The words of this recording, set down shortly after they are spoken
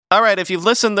All right, if you've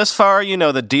listened this far, you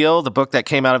know the deal. The book that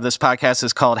came out of this podcast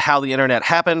is called How the Internet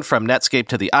Happened, From Netscape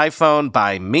to the iPhone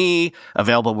by me,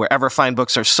 available wherever fine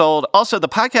books are sold. Also, the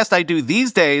podcast I do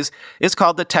these days is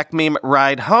called the Tech Meme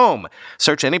Ride Home.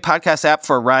 Search any podcast app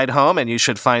for Ride Home, and you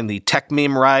should find the Tech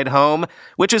Meme Ride Home,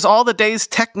 which is all the day's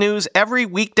tech news every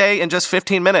weekday in just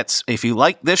 15 minutes. If you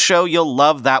like this show, you'll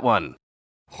love that one.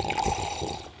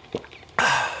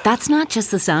 That's not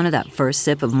just the sound of that first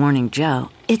sip of Morning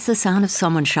Joe. It's the sound of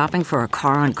someone shopping for a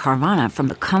car on Carvana from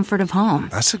the comfort of home.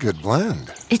 That's a good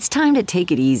blend. It's time to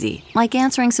take it easy, like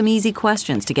answering some easy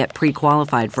questions to get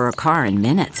pre-qualified for a car in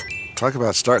minutes. Talk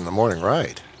about starting the morning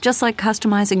right. Just like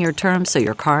customizing your terms so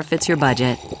your car fits your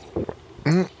budget.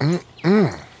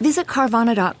 Visit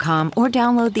Carvana.com or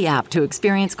download the app to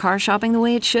experience car shopping the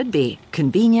way it should be.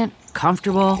 Convenient,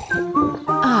 comfortable.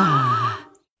 Ah.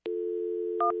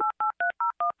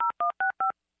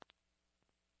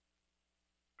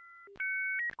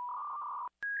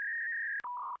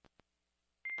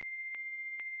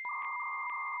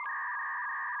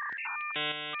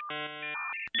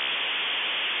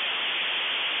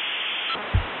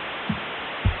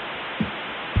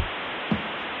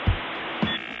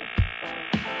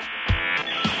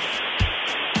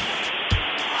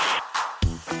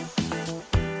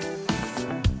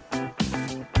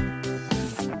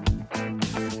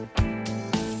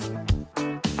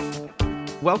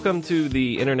 Welcome to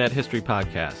the Internet History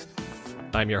Podcast.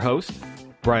 I'm your host,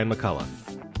 Brian McCullough.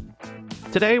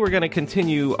 Today we're going to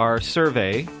continue our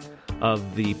survey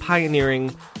of the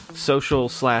pioneering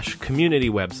social/community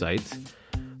websites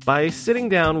by sitting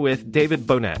down with David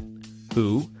Bohnett,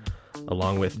 who,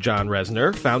 along with Jon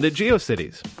Resner, founded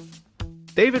GeoCities.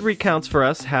 David recounts for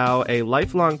us how a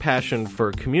lifelong passion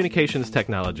for communications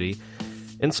technology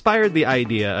inspired the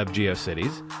idea of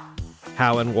GeoCities,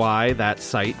 how and why that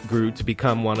site grew to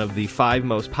become one of the 5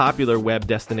 most popular web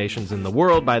destinations in the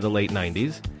world by the late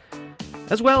 90s,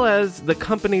 as well as the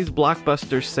company's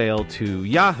blockbuster sale to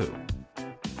Yahoo.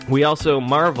 We also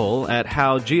marvel at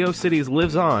how GeoCities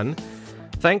lives on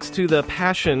thanks to the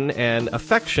passion and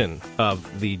affection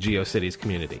of the GeoCities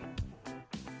community.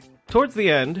 Towards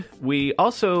the end, we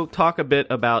also talk a bit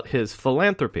about his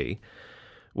philanthropy,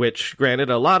 which, granted,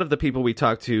 a lot of the people we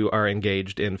talk to are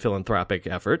engaged in philanthropic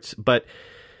efforts, but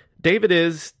David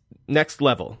is next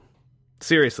level.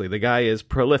 Seriously, the guy is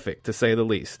prolific, to say the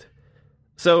least.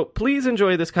 So please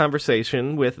enjoy this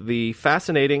conversation with the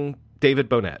fascinating David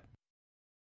Bohnett.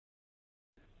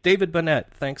 David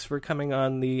Bohnett, thanks for coming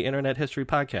on the Internet History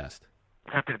Podcast.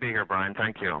 Happy to be here, Brian.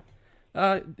 Thank you.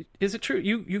 Is it true?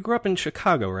 You grew up in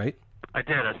Chicago, right? I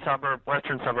did, a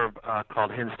western suburb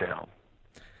called Hinsdale.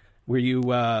 Were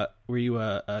you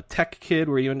a tech kid?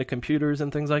 Were you into computers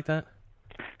and things like that?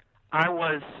 I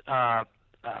was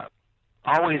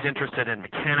always interested in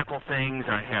mechanical things.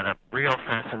 I had a real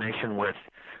fascination with,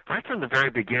 right from the very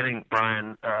beginning,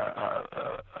 Brian,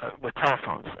 with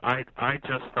telephones. I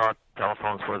just thought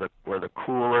telephones were the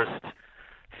coolest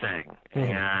thing,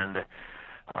 and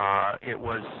it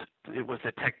was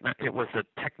the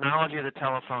technology of the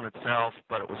telephone itself,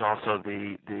 but it was also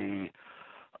the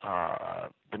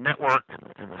network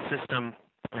and the system.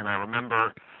 And I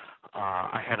remember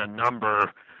I had a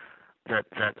number that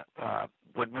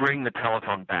would ring the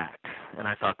telephone back, and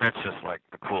I thought that's just like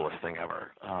the coolest thing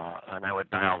ever. And I would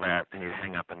dial that, and you'd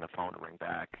hang up, and the phone would ring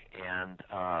back. And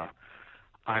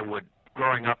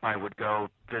growing up, I would go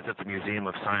visit the Museum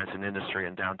of Science and Industry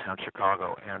in downtown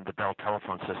Chicago, and the Bell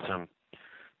telephone system,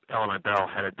 L&I Bell,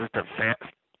 had just a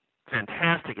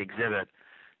fantastic exhibit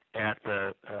at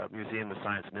the Museum of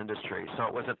Science and Industry. So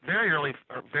it was a very early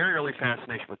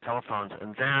fascination with telephones.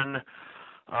 And then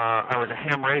I was a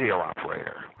ham radio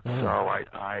operator. So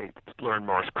I learned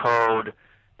Morse code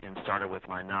and started with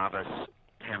my novice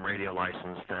ham radio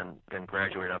license, then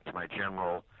graduated up to my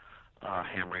general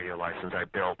ham radio license. I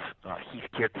built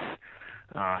Heathkit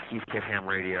ham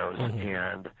radios,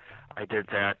 and I did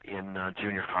that in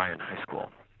junior high and high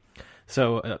school.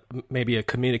 So maybe a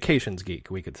communications geek,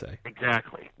 we could say.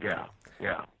 Exactly. Yeah.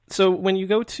 So when you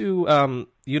go to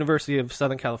University of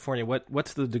Southern California,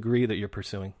 what's the degree that you're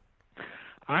pursuing?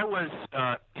 I was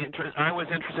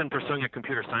interested in pursuing a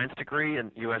computer science degree,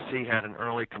 and USC had an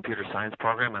early computer science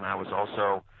program, and I was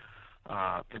also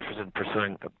interested in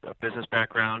pursuing a business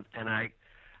background. And I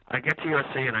get to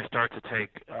USC and I start to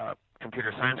take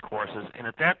computer science courses, and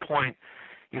at that point,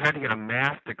 you had to get a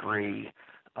math degree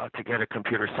to get a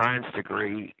computer science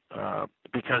degree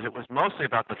because it was mostly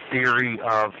about the theory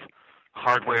of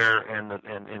hardware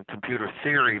and computer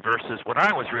theory versus what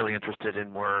I was really interested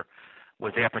in was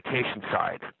the application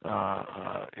side,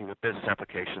 either business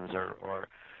applications or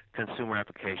consumer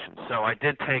applications. So I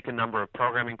did take a number of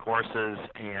programming courses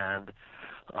and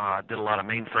did a lot of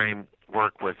mainframe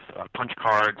work with punch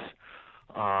cards,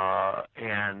 but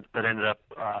ended up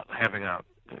having a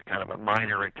kind of a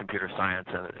minor in computer science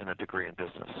and a degree in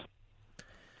business.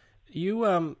 You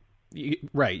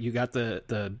got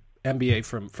the MBA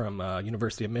from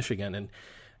University of Michigan, and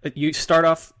you start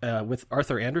off with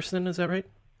Arthur Andersen, is that right?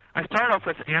 I started off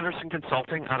with Andersen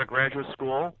Consulting out of graduate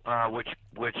school,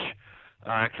 which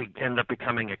actually ended up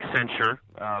becoming Accenture,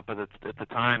 but at the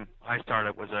time I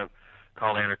started, it was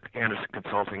called Andersen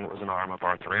Consulting. It was an arm of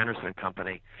Arthur Andersen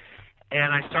Company.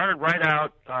 And I started right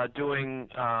out doing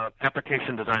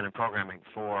application design and programming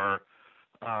for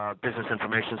business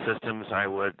information systems. I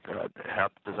would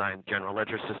help design general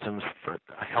ledger systems.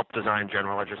 I helped design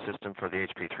general ledger system for the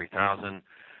HP 3000.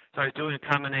 So I was doing a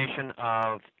combination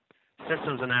of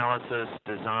systems analysis,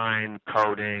 design,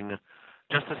 coding,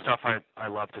 just the stuff I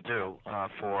love to do.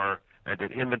 I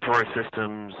did inventory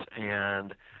systems,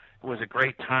 and it was a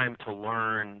great time to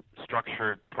learn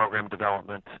structured program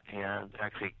development and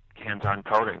actually hands-on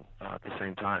coding at the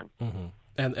same time. Mm-hmm.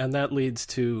 And that leads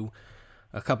to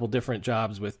a couple different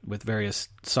jobs with various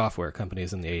software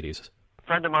companies in the 80s. A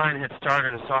friend of mine had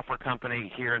started a software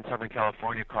company here in Southern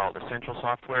California called Essential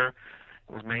Software.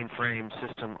 It was mainframe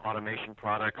system automation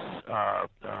products,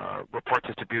 report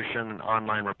distribution,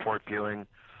 online report viewing,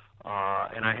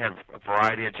 and I had a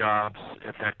variety of jobs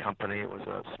at that company. It was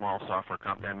a small software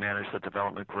company. I managed the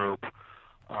development group.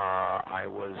 I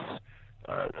was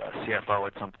a CFO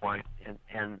at some point,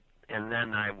 and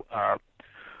then I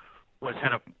was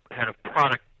head of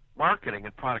product marketing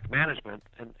and product management,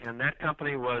 and that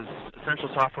company was Essential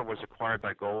Software was acquired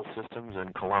by Goal Systems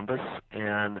in Columbus,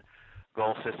 and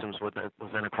Goal Systems was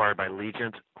then acquired by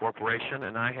Legent Corporation,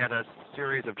 and I had a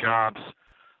series of jobs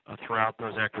throughout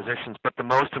those acquisitions, but the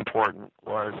most important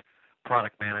was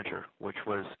product manager, which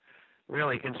was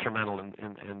really instrumental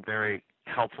and very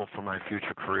helpful for my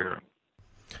future career.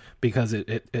 Because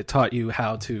it taught you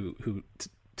how to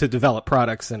develop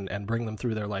products and bring them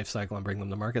through their life cycle and bring them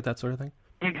to market, that sort of thing?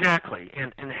 Exactly.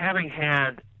 And having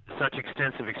had such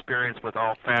extensive experience with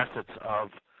all facets of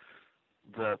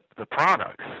the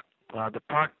products, the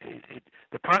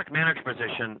product manager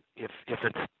position, if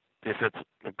it's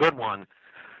a good one,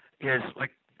 is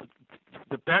like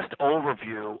the best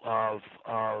overview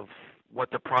of what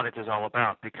the product is all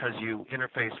about, because you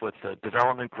interface with the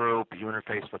development group, you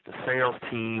interface with the sales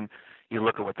team, you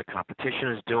look at what the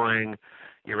competition is doing,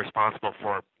 you're responsible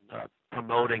for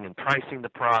promoting and pricing the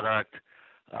product,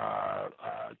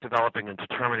 developing and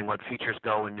determining what features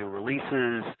go in new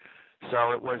releases.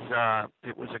 So it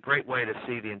was a great way to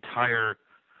see the entire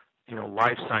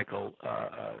life cycle,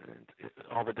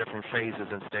 all the different phases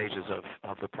and stages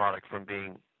of the product from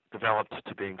being developed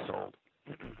to being sold.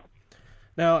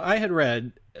 Now, I had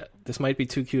read, this might be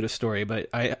too cute a story, but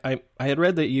I had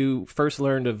read that you first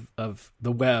learned of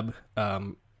the web,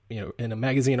 in a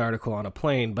magazine article on a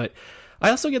plane. But I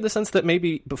also get the sense that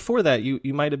maybe before that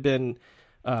you might have been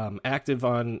active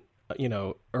on,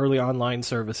 early online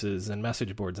services and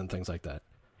message boards and things like that.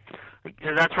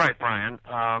 Yeah, that's right, Brian.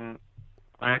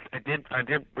 I did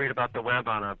read about the web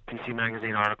on a PC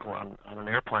Magazine article on an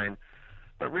airplane.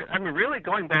 But really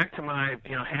going back to my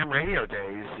ham radio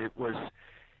days,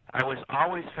 I was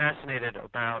always fascinated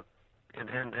about, and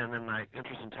in my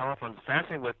interest in telephones,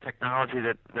 fascinated with technology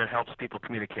that helps people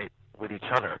communicate with each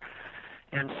other.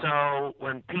 And so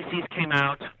when PCs came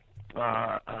out,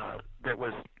 that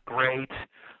was great.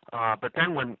 But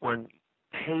then when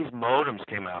Hayes modems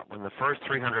came out, when the first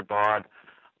 300 baud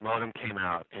modem came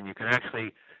out, and you can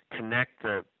actually connect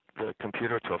the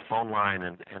computer to a phone line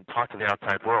and talk to the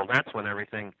outside world, that's when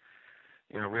everything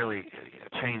really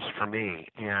changed for me.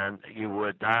 And you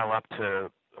would dial up to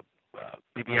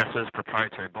BBS's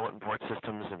proprietary bulletin board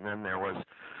systems, and then there was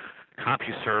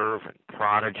CompuServe and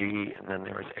Prodigy, and then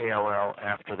there was AOL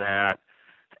after that.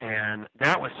 And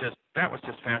that was just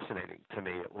fascinating to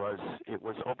me. It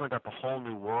was opened up a whole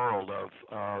new world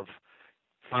of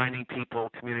finding people,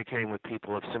 communicating with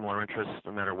people of similar interests,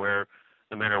 no matter where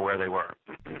they were.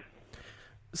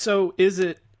 So is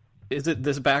it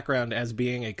this background as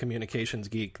being a communications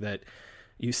geek that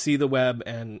you see the web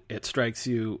and it strikes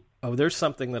you, oh, there's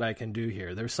something that I can do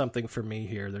here. There's something for me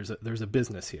here. There's a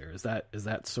business here. Is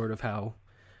that sort of how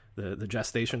the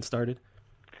gestation started?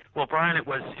 Well, Brian, it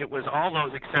was all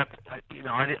those except I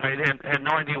had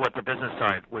no idea what the business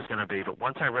side was going to be. But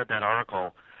once I read that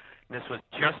article, this was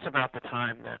just about the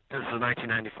time that this was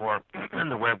 1994, and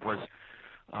the web was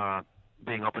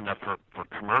being opened up for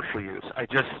commercial use. I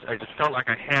just felt like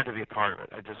I had to be a part of it.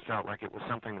 I just felt like it was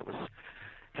something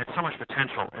that had so much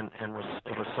potential, and it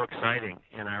was so exciting.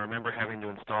 And I remember having to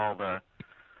install the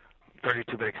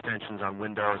 32-bit extensions on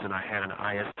Windows, and I had an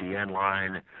ISDN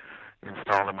line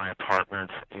installed in my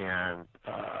apartment, and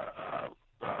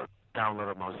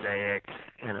downloaded Mosaic,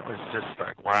 and it was just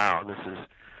like, wow, this is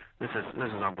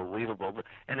unbelievable.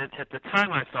 And at the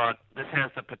time, I thought this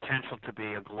has the potential to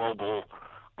be a global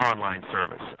online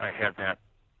service. I had that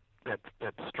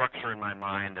structure in my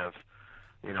mind of,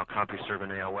 CompuServe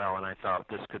and AOL, and I thought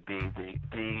this could be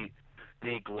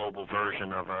the global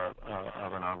version of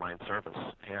an online service.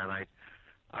 And I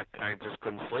just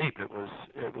couldn't sleep. It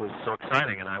was so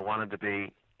exciting, and I wanted to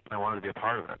be a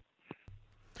part of it.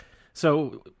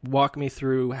 So walk me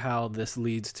through how this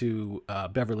leads to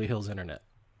Beverly Hills Internet.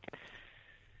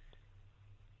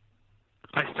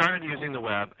 I started using the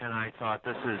web, and I thought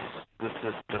this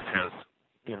just has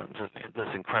this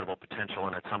incredible potential,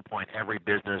 and at some point every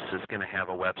business is going to have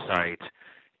a website.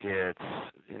 It's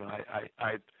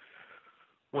I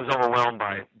was overwhelmed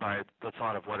by the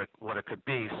thought of what it could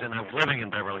be. And I was living in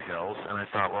Beverly Hills, and I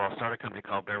thought, well, I'll start a company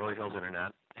called Beverly Hills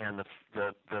Internet. And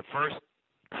the first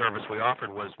service we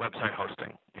offered was website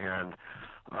hosting, and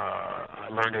I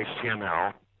learned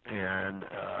HTML, and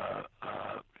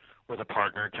with a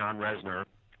partner, John Resner,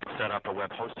 set up a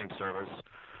web hosting service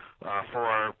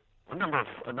for a number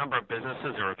of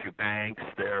businesses. There were a few banks,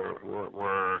 there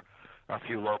were a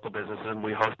few local businesses, and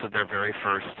we hosted their very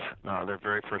first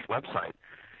website.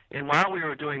 And while we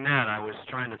were doing that, I was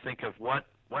trying to think of what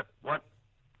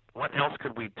else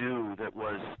could we do that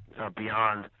was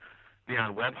beyond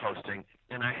web hosting.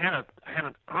 And I had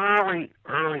an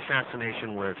early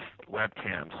fascination with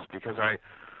webcams, because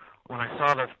when I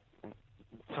saw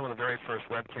some of the very first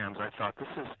webcams, I thought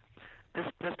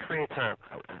this creates a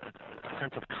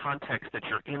sense of context that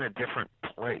you're in a different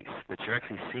place, that you're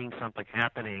actually seeing something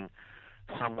happening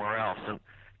somewhere else, and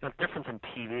different than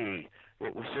TV.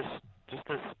 It was just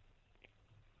this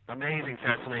amazing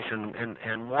fascination.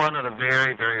 And one of the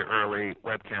very, very early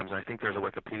webcams, I think there's a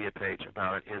Wikipedia page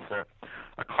about it, is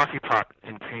a coffee pot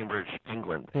in Cambridge,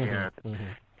 England. Mm-hmm.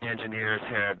 And engineers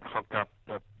had hooked up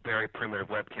a very primitive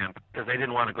webcam because they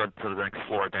didn't want to go to the next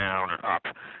floor down or up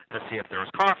to see if there was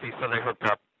coffee, so they hooked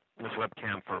up this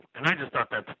webcam and I just thought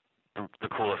that's the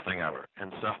coolest thing ever.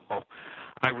 And so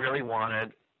I really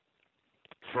wanted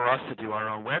for us to do our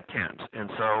own webcams.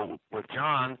 And so with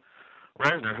John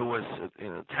Resner, who was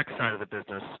in the tech side of the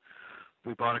business,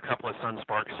 we bought a couple of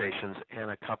SunSpark stations and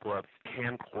a couple of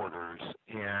camcorders,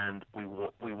 and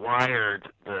we wired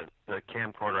the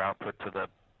camcorder output to the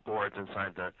boards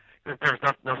inside there's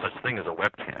no such thing as a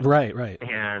webcam. Right.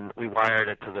 And we wired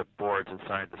it to the boards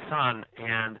inside the Sun.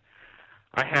 And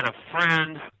I had a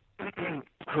friend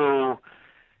who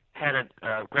had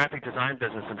a graphic design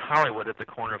business in Hollywood at the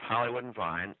corner of Hollywood and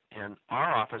Vine, and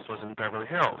our office was in Beverly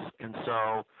Hills. And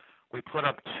so we put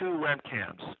up two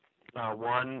webcams,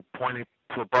 one pointing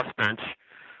to a bus bench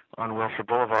on Wilshire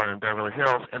Boulevard in Beverly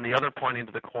Hills, and the other pointing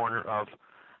to the corner of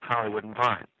Hollywood and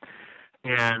Vine.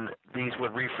 And these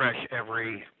would refresh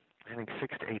every, I think,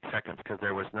 6 to 8 seconds, because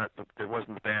there wasn't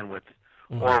the bandwidth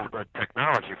or the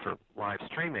technology for live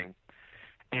streaming.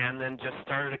 And then just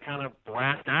started to kind of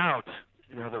blast out,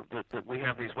 that we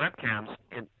have these webcams.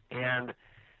 And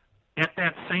at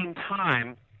that same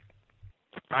time,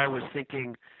 I was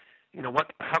thinking,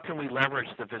 how can we leverage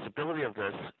the visibility of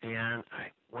this? And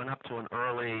I went up to an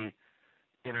early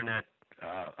internet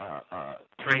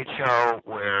trade show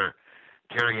where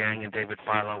Jerry Yang and David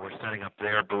Philo were setting up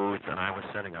their booth, and I was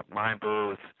setting up my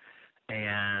booth.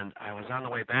 And I was on the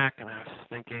way back, and I was just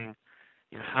thinking,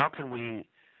 how can we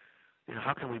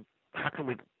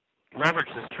leverage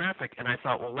this traffic? And I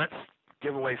thought, well, let's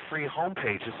give away free home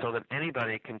pages so that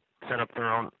anybody can set up their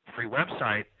own free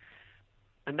website.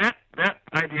 And that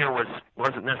idea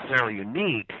wasn't necessarily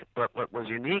unique, but what was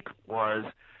unique was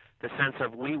the sense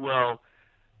of we will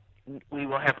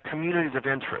have communities of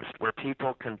interest where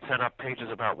people can set up pages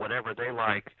about whatever they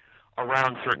like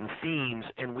around certain themes,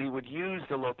 and we would use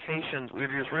the locations, we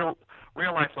would use real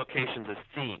life locations as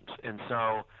themes. And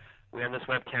so we had this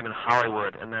webcam in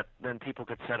Hollywood, and then people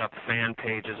could set up fan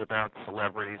pages about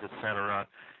celebrities, etc.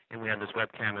 And we had this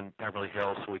webcam in Beverly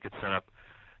Hills, so we could set up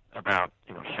about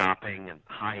shopping and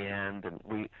high end, and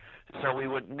we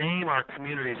would name our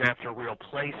communities after real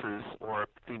places or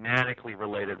thematically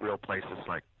related real places,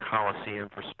 like Coliseum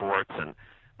for sports, and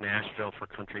Nashville for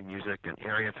country music, and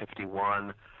Area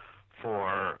 51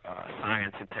 for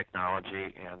science and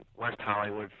technology, and West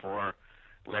Hollywood for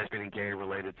lesbian and gay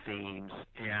related themes,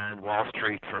 and Wall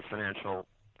Street for financial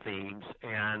themes.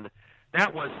 And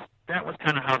that was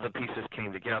kind of how the pieces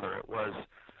came together. It was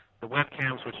the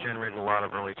webcams, which generated a lot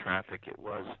of early traffic. It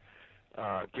was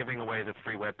giving away the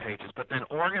free web pages, but then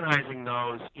organizing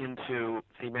those into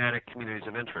thematic communities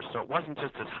of interest. So it wasn't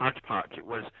just this hodgepodge.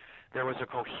 There was a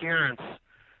coherence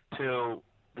to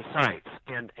the sites,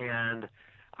 and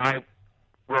I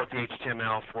wrote the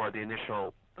HTML for the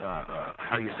initial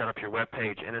how you set up your web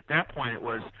page, and at that point it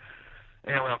was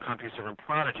AOL, CompuServe, and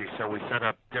Prodigy. So we set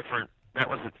up different. That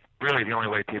was really the only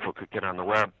way people could get on the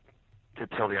web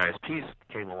until the ISPs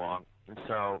came along,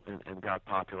 and got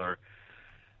popular.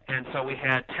 And so we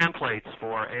had templates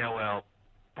for AOL,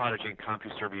 Prodigy, and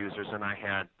CompuServe users, and I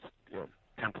had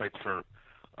templates for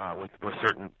with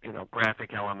certain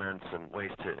graphic elements and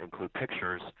ways to include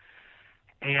pictures.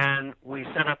 And we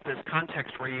set up this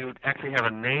context where you would actually have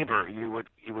a neighbor. You would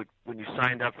when you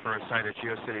signed up for a site at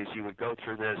GeoCities, you would go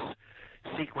through this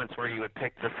sequence where you would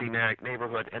pick the thematic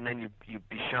neighborhood, and then you'd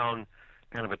be shown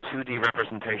kind of a 2D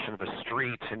representation of a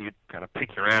street, and you'd kind of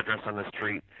pick your address on the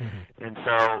street. Mm-hmm. And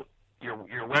so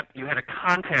your web, you had a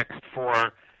context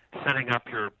for setting up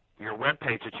your web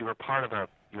page that you were part of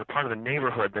a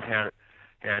neighborhood that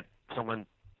had someone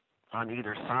on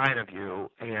either side of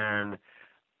you, and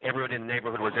everyone in the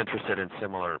neighborhood was interested in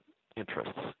similar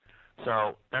interests.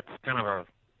 So that's kind of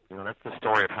that's the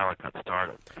story of how it got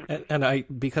started. And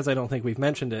because I don't think we've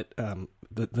mentioned it,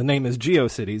 the name is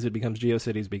GeoCities. It becomes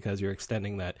GeoCities because you're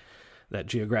extending that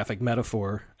geographic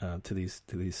metaphor to these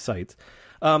sites.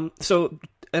 So,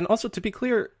 and also to be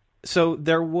clear, so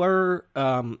there were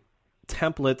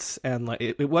templates, and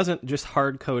it wasn't just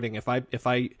hard coding. If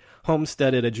I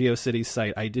homesteaded a GeoCities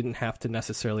site, I didn't have to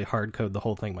necessarily hard code the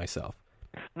whole thing myself.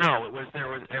 No, there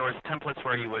was templates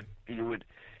where it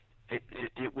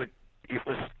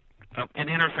was an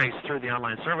interface through the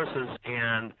online services,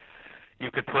 and you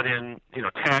could put in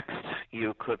text,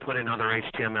 you could put in other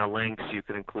HTML links, you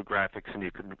could include graphics, and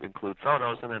you could include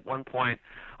photos. And at one point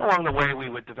along the way, we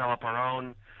would develop our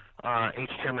own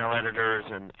HTML editors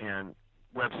and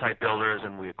website builders,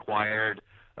 and we acquired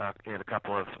a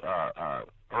couple of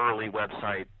early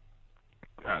website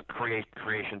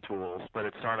creation tools. But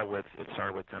it started with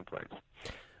templates.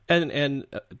 And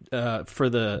for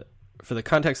the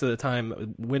context of the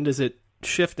time, when does it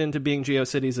shift into being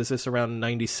GeoCities? Is this around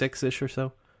 96-ish or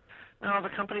so? No, the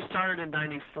company started in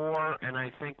 94, and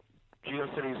I think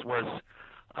GeoCities was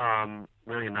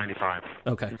really in 95.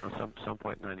 Okay. Some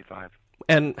point in 95.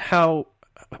 And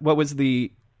what was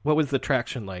the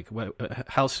traction like?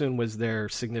 How soon was there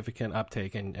significant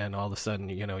uptake, and all of a sudden,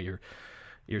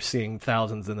 you're seeing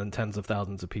thousands and then tens of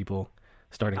thousands of people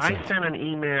starting? I sent an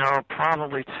email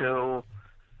probably to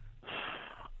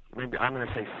maybe I'm going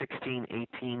to say 16,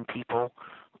 18 people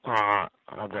that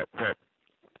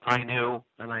I knew,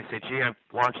 and I said, "Gee, I've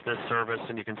launched this service,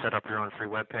 and you can set up your own free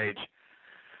web page."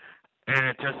 And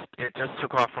it just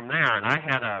took off from there. And I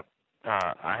had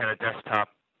a desktop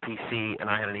PC, and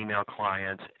I had an email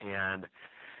client, and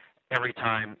every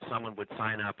time someone would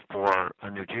sign up for a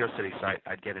new GeoCities site,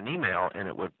 I'd get an email, and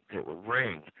it would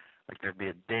ring, like there'd be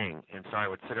a ding. And so I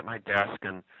would sit at my desk,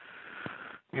 and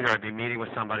I'd be meeting with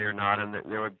somebody or not, and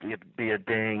there would be a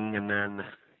ding, and then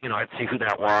I'd see who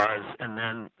that was, and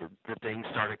then the ding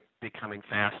started becoming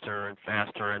faster and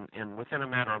faster, and within a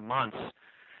matter of months,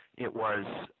 it was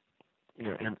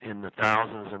in the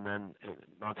thousands, and then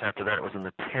months after that, it was in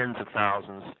the tens of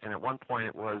thousands, and at one point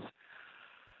it was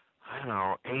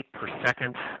 8 per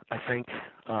second, I think,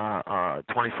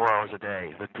 24 hours a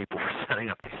day that people were setting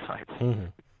up these sites. Mm-hmm.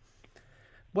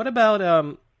 What about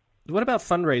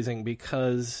fundraising?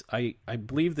 Because I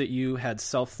believe that you had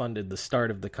self-funded the start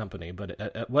of the company, but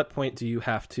at what point do you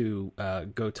have to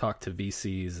go talk to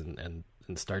VCs and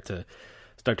start to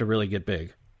really get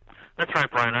big? That's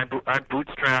right, Brian. I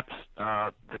bootstrapped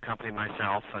the company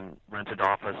myself and rented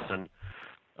office and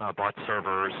bought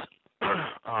servers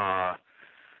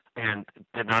and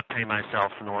did not pay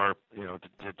myself, nor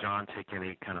did John take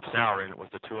any kind of salary. And it was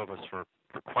the two of us for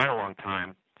quite a long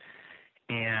time.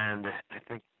 And I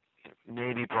think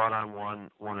maybe brought on one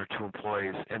or two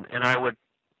employees, and I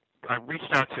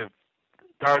reached out to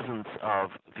dozens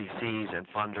of VCs and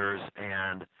funders,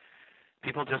 and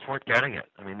people just weren't getting it.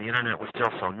 I mean, the internet was still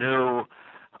so new.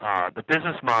 The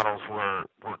business models were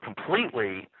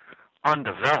completely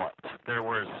undeveloped. There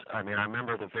was, I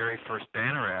remember the very first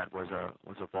banner ad was a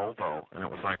Volvo, and it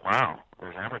was like, wow,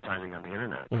 there's advertising on the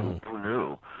internet. Mm-hmm. Who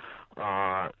knew?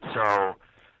 So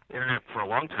the internet for a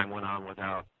long time went on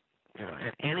without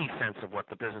any sense of what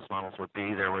the business models would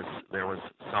be. There was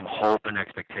some hope and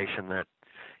expectation that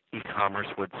e-commerce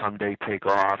would someday take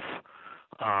off,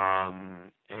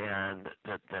 and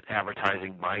that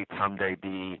advertising might someday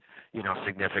be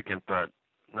significant, but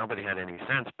nobody had any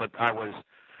sense. But I was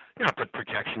put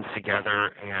projections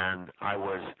together, and I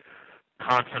was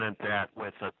confident that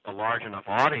with a large enough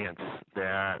audience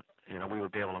that we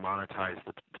would be able to monetize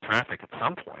the traffic at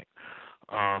some point.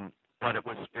 But it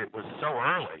was so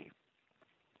early,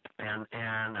 and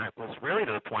it was really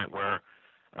to the point where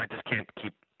I just can't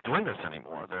keep doing this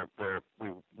anymore.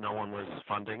 No one was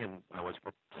funding, and I was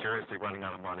seriously running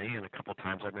out of money. And a couple of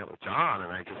times I met with John,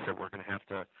 and I just said, we're going to have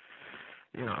to,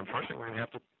 unfortunately, we're going to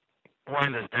have to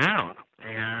wind this down.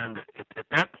 And at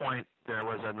that point, there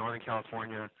was a Northern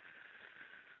California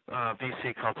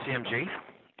VC called CMG,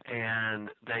 and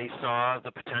they saw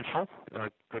the potential,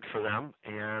 good for them,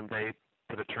 and they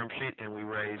put a term sheet, and we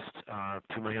raised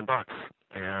 $2 million.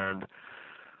 And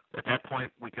at that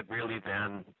point, we could really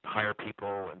then hire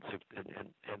people, and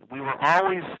we were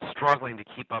always struggling to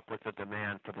keep up with the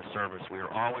demand for the service. We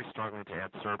were always struggling to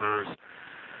add servers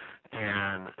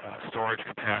and storage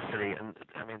capacity, and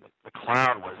I mean the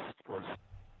cloud was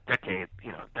decade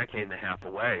and a half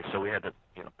away, so we had to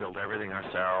build everything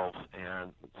ourselves,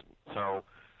 and so.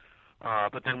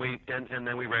 But then we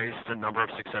raised a number of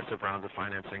successive rounds of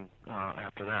financing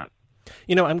after that.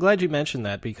 I'm glad you mentioned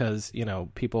that because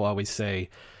people always say,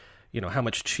 how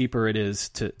much cheaper it is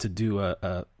to do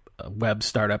a web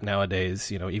startup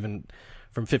nowadays. Even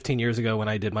from 15 years ago when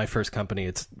I did my first company,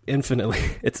 it's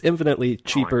infinitely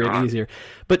cheaper and easier.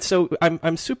 But so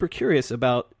I'm super curious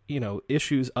about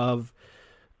issues of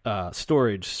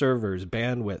storage, servers,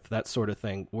 bandwidth, that sort of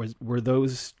thing. Were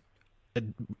those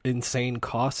insane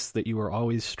costs that you were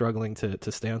always struggling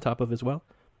to stay on top of as well?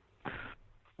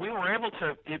 We were able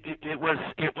to. It was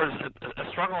a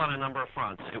struggle on a number of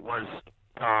fronts. It was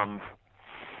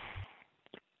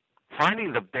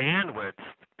finding the bandwidth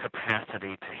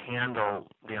capacity to handle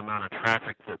the amount of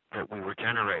traffic that we were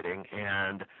generating,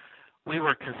 and we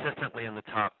were consistently in the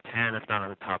top 10, if not in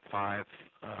the top 5,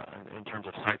 in terms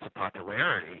of sites of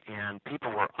popularity, and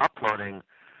people were uploading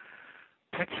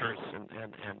pictures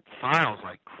and files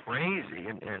like crazy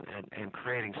and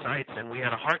creating sites, and we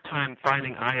had a hard time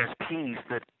finding ISPs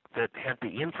that had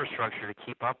the infrastructure to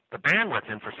keep up, the bandwidth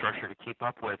infrastructure to keep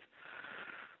up with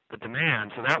the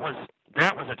demand. So that was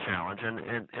a challenge, and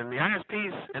the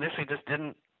ISPs initially just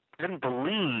didn't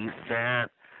believe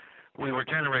that we were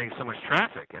generating so much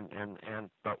traffic,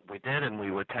 but we did, and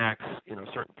we would tax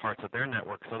certain parts of their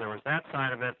network. So there was that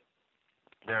side of it.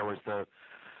 There was the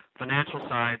financial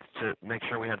side to make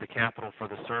sure we had the capital for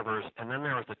the servers, and then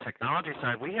there was the technology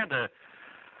side. We had to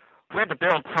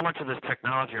build so much of this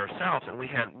technology ourselves, and we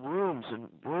had rooms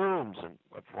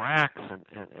of racks and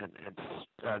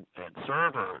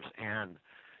servers and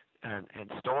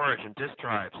storage and disk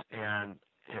drives, and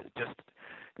it just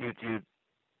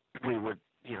we would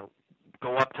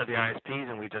go up to the ISPs,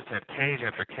 and we just had cage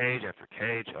after cage after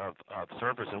cage of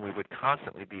servers, and we would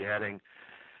constantly be adding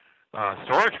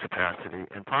storage capacity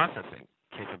and processing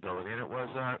capability, and it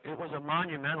was a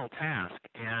monumental task.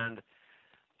 And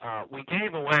we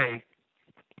gave away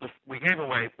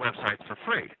websites for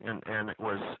free, and it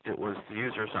was the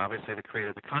users obviously that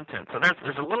created the content. So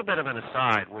there's a little bit of an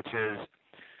aside, which is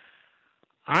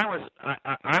I was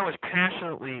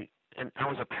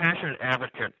a passionate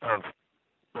advocate of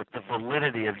the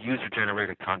validity of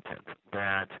user-generated content,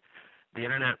 that the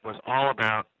internet was all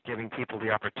about giving people the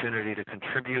opportunity to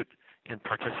contribute and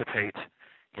participate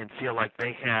and feel like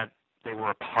they were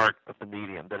a part of the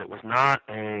medium, that it was not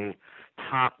a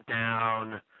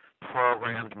top-down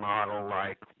programmed model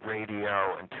like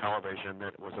radio and television,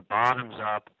 that it was a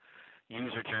bottoms-up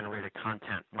user-generated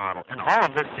content model. And all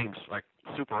of this seems like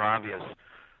super obvious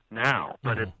now,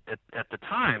 but at the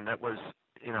time that was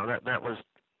that was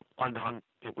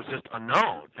it was just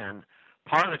unknown. And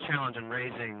part of the challenge in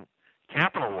raising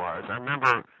capital was, I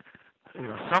remember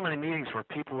so many meetings where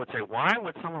people would say, why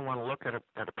would someone want to look at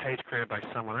a page created by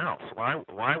someone else?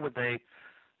 Why would they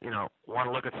want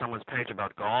to look at someone's page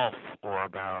about golf or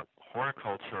about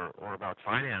horticulture or about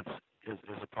finance as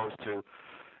opposed to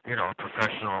a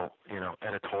professional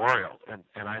editorial? And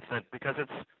I said, because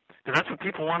that's what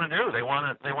people want to do. They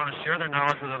want to share their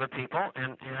knowledge with other people,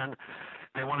 and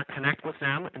they want to connect with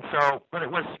them. And so, but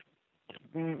it was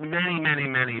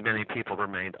many people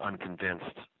remained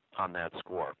unconvinced on that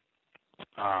score.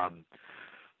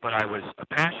 But I was a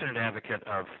passionate advocate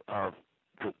of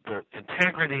the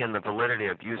integrity and the validity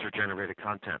of user-generated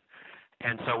content.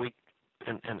 And so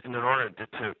in order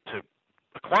to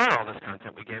acquire all this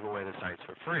content, we gave away the sites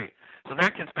for free. So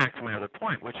that gets back to my other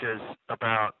point, which is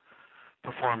about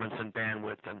performance and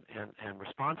bandwidth and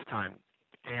response time.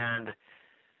 And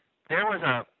there was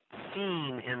a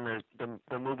scene in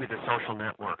the movie The Social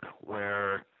Network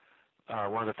where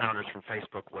one of the founders from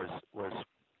Facebook was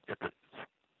at the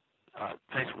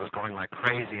Facebook was going like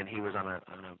crazy, and he was on a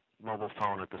mobile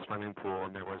phone at the swimming pool,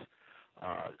 and there was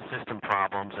system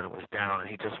problems, and it was down, and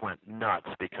he just went nuts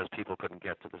because people couldn't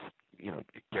get to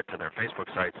get to their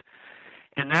Facebook sites.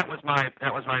 And that was my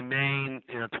main,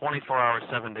 24 hours,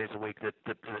 7 days a week. The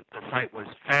site was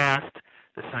fast,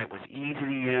 the site was easy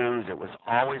to use, it was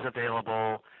always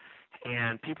available,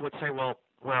 and people would say, well,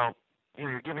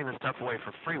 you're giving this stuff away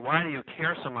for free. Why do you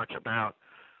care so much about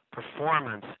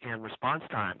performance and response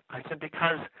time? I said,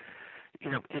 because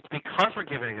it's because we're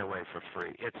giving it away for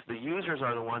free. It's the users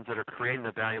are the ones that are creating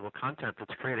the valuable content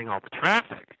that's creating all the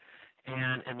traffic.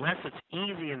 And unless it's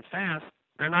easy and fast,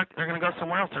 they're going to go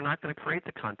somewhere else. They're not going to create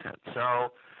the content.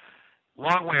 So,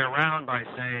 long way around by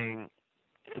saying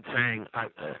just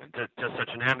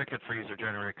such an advocate for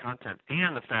user-generated content,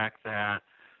 and the fact that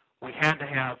we had to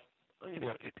have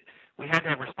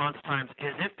response times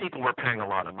as if people were paying a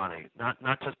lot of money,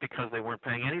 not just because they weren't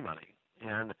paying any money.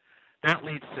 And that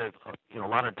leads to a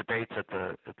lot of debates at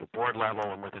the board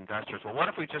level and with investors. Well, what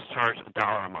if we just charge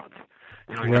 $1 a month?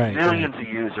 We have millions of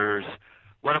users.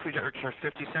 What if we charge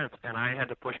 50 cents? And I had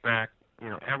to push back,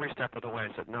 every step of the way.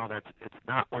 I said, no, it's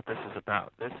not what this is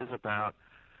about. This is about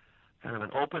kind of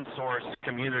an open source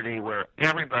community where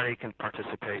everybody can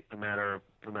participate no matter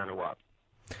what.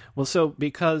 Well, so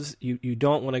because you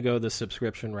don't want to go the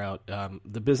subscription route,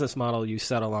 the business model you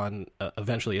settle on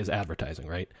eventually is advertising,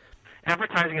 right?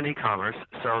 Advertising and e-commerce,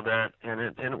 it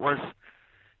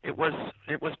was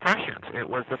prescient. It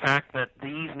was the fact that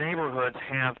these neighborhoods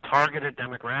have targeted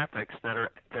demographics that are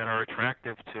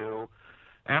attractive to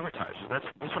advertisers. That's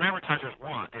what advertisers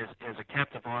want is a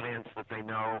captive audience that they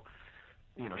know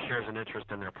shares an interest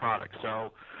in their product.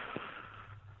 So,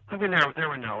 I mean, there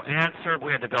were no ad servers.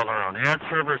 We had to build our own ad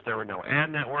servers. There were no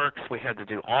ad networks. We had to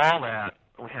do all that.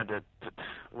 We had to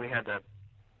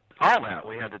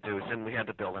do, and we had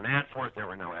to build an ad force. There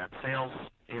were no ad sales,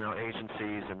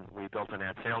 agencies, and we built an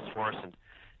ad sales force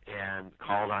and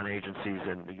called on agencies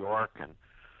in New York and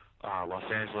Los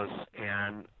Angeles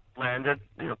and landed,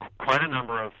 quite a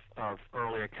number of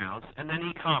early accounts, and then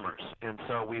e-commerce. And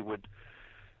so we would,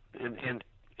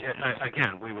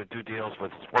 again, we would do deals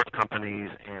with sports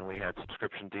companies, and we had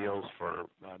subscription deals for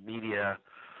media,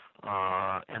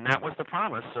 and that was the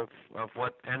promise of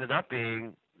what ended up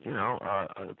being,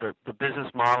 the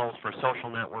business models for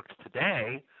social networks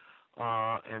today,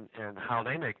 and how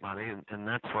they make money, and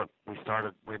that's what we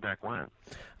started way back when.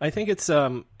 I think it's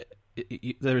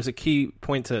there's a key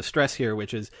point to stress here,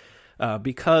 which is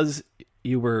because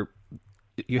you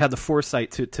had the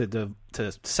foresight to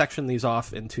section these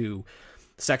off into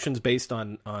sections based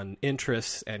on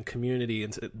interests and community,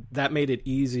 and that made it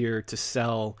easier to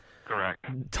sell. Correct.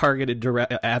 Targeted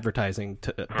direct advertising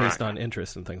based on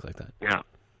interests and things like that.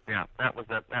 Yeah, that was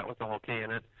the whole key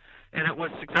in it, and it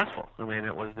was successful. I mean,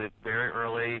 it was the very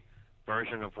early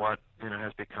version of what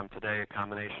has become today a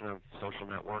combination of social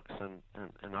networks and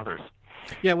others.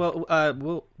 Yeah,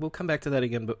 well, we'll come back to that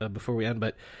again before we end.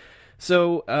 But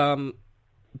so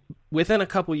within a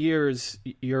couple years,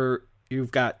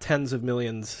 you've got tens of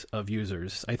millions of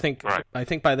users. I think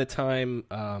by the time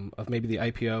of maybe the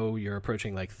IPO, you're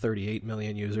approaching like 38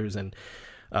 million users, and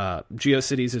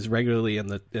GeoCities is regularly in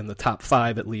the top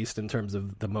 5 at least in terms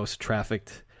of the most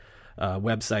trafficked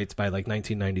websites by like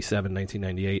 1997,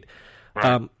 1998.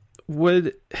 Right.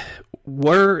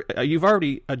 You've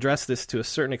already addressed this to a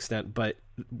certain extent, but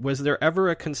was there ever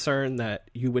a concern that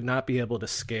you would not be able to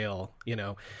scale?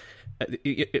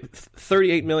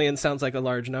 38 million sounds like a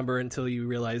large number until you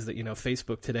realize that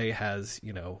Facebook today has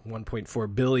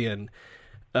 1.4 billion.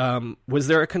 Was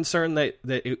there a concern that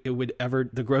it would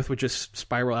the growth would just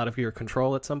spiral out of your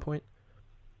control at some point?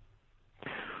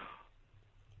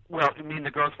 Well, you mean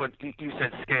the growth would? You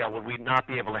said scale. Would we not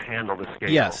be able to handle the scale?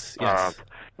 Yes. No,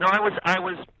 I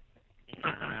was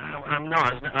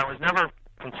never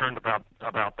concerned about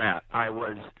that. I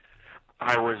was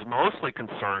mostly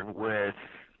concerned with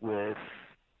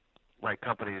like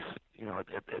companies,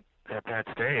 at that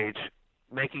stage,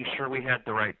 making sure we had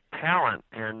the right talent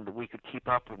and we could keep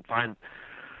up and find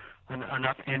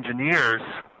enough engineers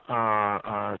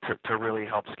to really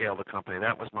help scale the company.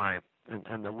 That was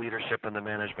and the leadership and the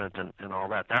management and all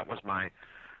that. That was my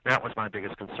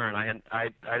biggest concern. I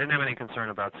didn't have any concern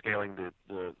about scaling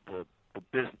the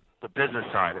business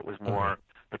side. It was more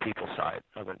the people side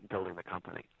of it, building the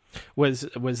company. Was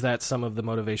that some of the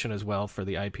motivation as well for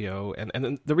the IPO?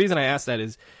 And the reason I ask that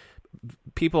is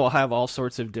people have all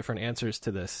sorts of different answers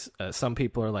to this. Some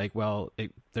people are like, well,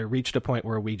 they reached a point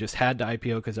where we just had to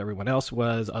IPO because everyone else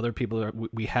was. Other people are,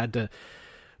 we had to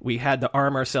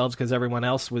arm ourselves because everyone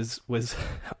else was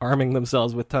arming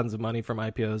themselves with tons of money from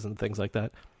IPOs and things like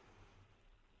that.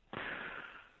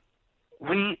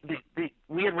 We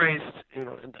had raised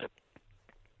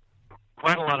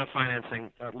quite a lot of financing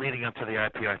leading up to the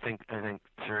IPO. I think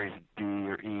Series D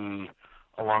or E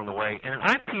along the way. And an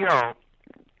IPO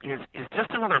is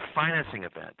just another financing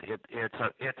event.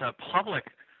 It's a public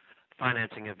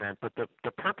financing event, but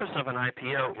the purpose of an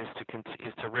IPO is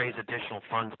to raise additional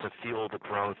funds to fuel the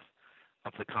growth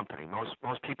of the company.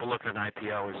 Most people look at an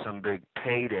IPO as some big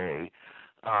payday,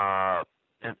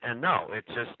 and no, it's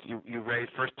just you raise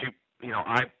first.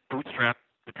 I bootstrapped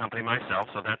the company myself,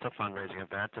 so that's a fundraising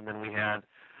event, and then we had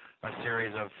a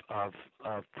series of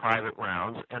private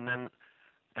rounds, and then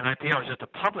an IPO is just a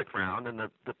public round, and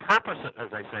the purpose,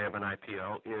 as I say, of an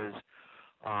IPO is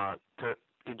to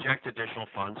inject additional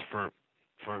funds for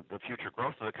the future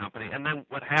growth of the company. And then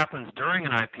what happens during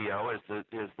an IPO is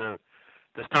the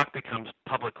stock becomes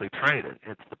publicly traded.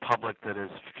 It's the public that is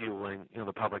fueling.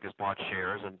 The public has bought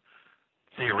shares, and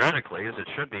theoretically, as it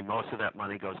should be, most of that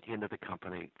money goes into the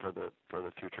company for the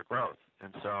future growth.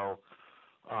 And so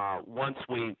once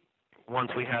we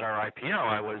had our IPO,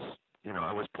 I was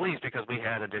pleased because we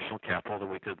had additional capital that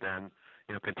we could then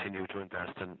continue to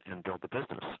invest and build the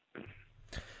business.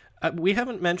 We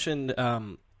haven't mentioned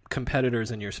competitors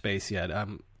in your space yet.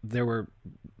 There were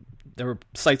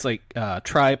sites like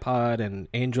Tripod and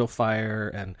Angel Fire,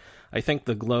 and I think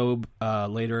the Globe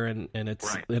later in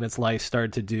its life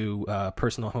started to do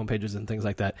personal homepages and things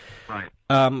like that. Right.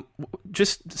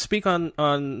 Just speak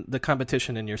on the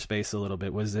competition in your space a little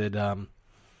bit. Was it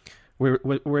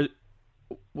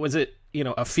was it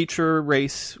a feature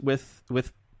race with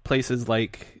places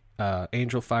like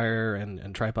Angel Fire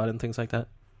and Tripod and things like that?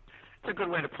 It's a good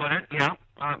way to put it. Yeah,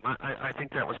 I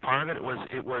think that was part of it.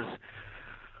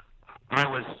 I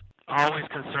was always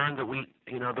concerned that we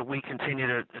continue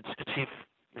to achieve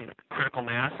critical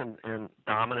mass and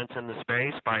dominance in the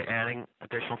space by adding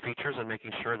additional features and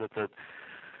making sure that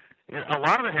a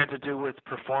lot of it had to do with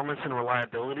performance and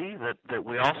reliability, that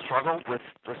we all struggled with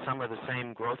some of the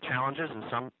same growth challenges, and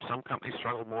some companies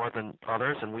struggled more than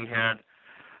others, and we had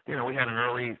an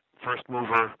early first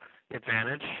mover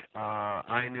advantage.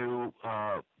 I knew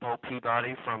Bo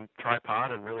Peabody from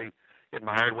Tripod and really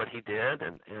admired what he did,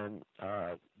 and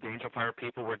the Angel Fire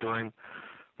people were doing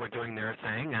their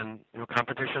thing, and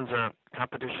competition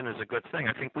is a good thing.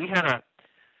 I think we had a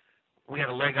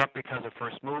leg up because of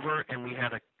first mover, and we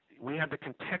had the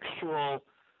contextual.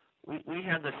 We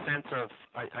had the sense of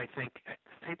I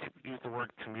hate to use the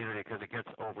word community because it gets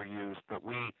overused, but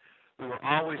we were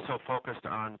always so focused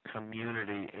on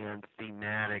community and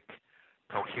thematic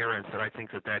coherence that I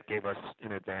think that gave us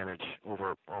an advantage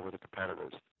over the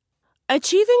competitors.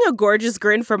 Achieving a gorgeous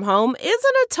grin from home isn't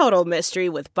a total mystery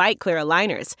with Byte Clear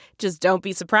aligners. Just don't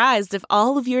be surprised if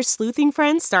all of your sleuthing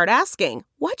friends start asking,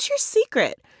 "What's your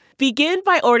secret?" Begin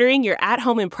by ordering your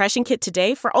at-home impression kit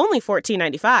today for only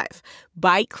 $14.95.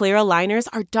 Byte Clear aligners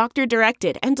are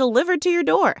doctor-directed and delivered to your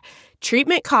door.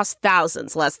 Treatment costs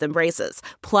thousands less than braces.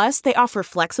 Plus, they offer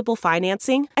flexible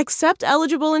financing, accept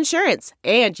eligible insurance,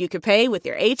 and you can pay with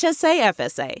your HSA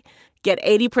FSA. Get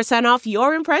 80% off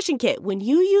your impression kit when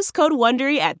you use code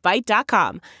WONDERY at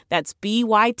Byte.com. That's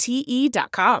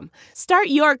BYTE.com. Start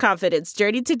your confidence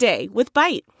journey today with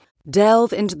Byte.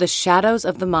 Delve into the shadows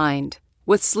of the mind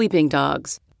with Sleeping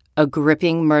Dogs, a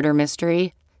gripping murder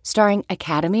mystery starring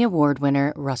Academy Award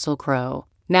winner Russell Crowe.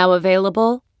 Now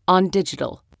available on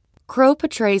digital. Crowe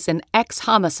portrays an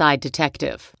ex-homicide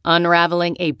detective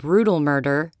unraveling a brutal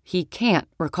murder he can't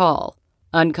recall.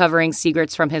 Uncovering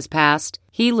secrets from his past,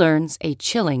 he learns a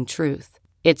chilling truth.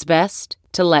 It's best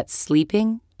to let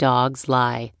sleeping dogs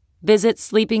lie. Visit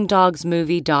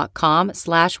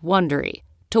sleepingdogsmovie.com/Wondery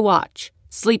to watch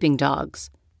Sleeping Dogs,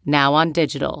 now on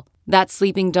digital. That's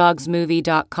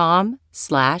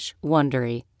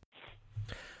sleepingdogsmovie.com/Wondery.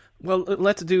 Well,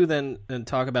 let's do then and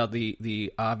talk about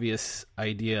the obvious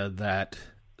idea that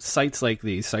sites like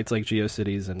these, sites like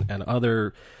GeoCities and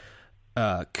other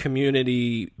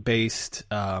community-based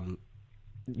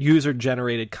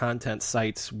user-generated content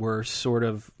sites were sort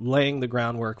of laying the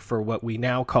groundwork for what we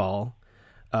now call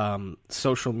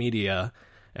social media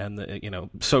and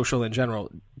social in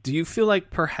general. Do you feel like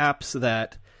perhaps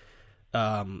that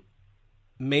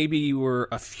maybe you were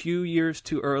a few years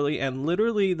too early? And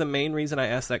literally the main reason I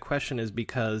asked that question is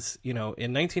because, in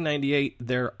 1998,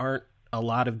 there aren't a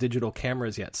lot of digital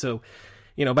cameras yet. So,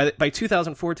 by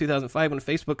 2004, 2005, when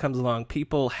Facebook comes along,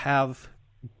 people have,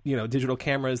 digital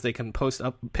cameras. They can post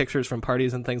up pictures from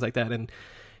parties and things like that. And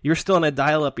you're still in a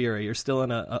dial-up era. You're still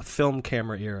in a film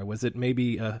camera era. Was it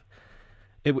maybe the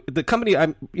company,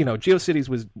 GeoCities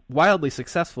was wildly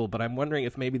successful, but I'm wondering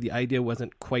if maybe the idea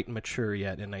wasn't quite mature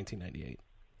yet in 1998.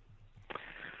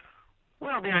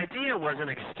 Well, the idea was an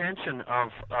extension of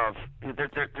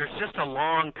there's just a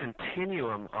long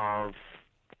continuum of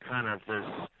kind of this,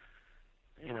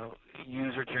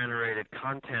 user-generated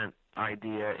content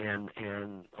idea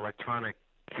in electronic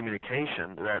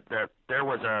communication. That there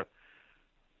was a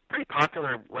pretty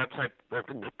popular website, a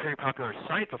pretty popular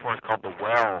site before. It's called The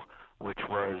Well, which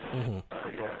was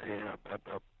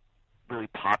a really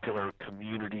popular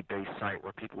community-based site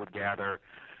where people would gather.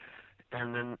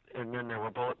 And then there were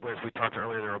as we talked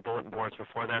earlier, there were bulletin boards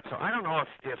before that. So I don't know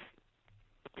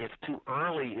if too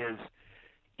early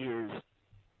is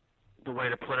the way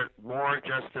to put it. More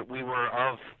just that we were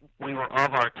of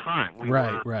our time.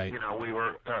 Right. We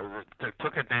were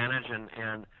took advantage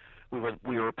and we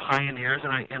were pioneers.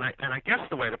 And I guess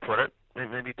the way to put it,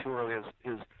 maybe too early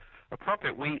is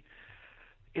appropriate. We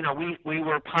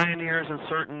were pioneers in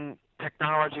certain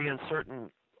technology and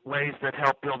certain ways that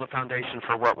helped build a foundation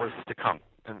for what was to come,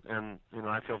 and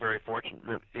I feel very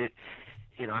fortunate that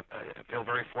I feel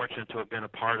very fortunate to have been a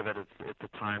part of it at the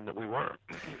time that we were.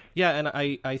 Yeah, and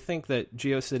I think that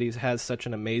GeoCities has such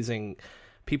an amazing.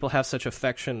 People have such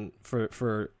affection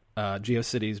for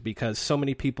GeoCities because so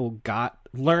many people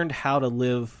learned how to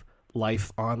live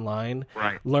life online,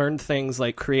 right? Learned things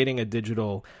like creating a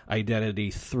digital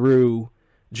identity through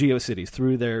GeoCities,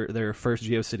 through their first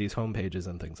GeoCities homepages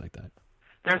and things like that.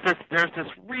 There's this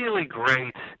really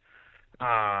great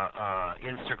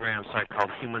Instagram site called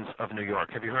Humans of New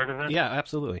York. Have you heard of it? Yeah,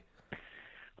 absolutely.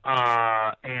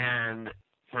 And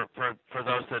for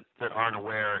those that aren't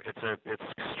aware, it's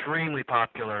extremely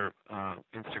popular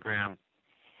Instagram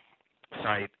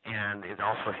site, and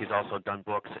he's also done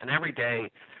books. And every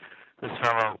day, this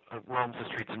fellow roams the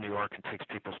streets of New York and takes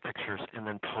people's pictures and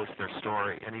then posts their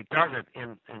story. And he does it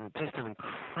in just an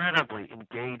incredibly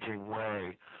engaging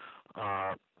way.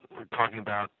 We're talking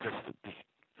about just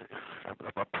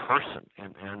a person,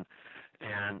 and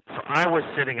so I was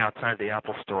sitting outside the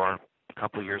Apple Store a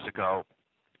couple of years ago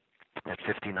at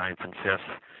 59th and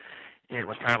 5th. It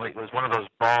was one of those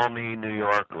balmy New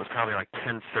York. It was probably like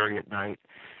 10:30 at night,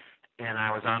 and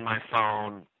I was on my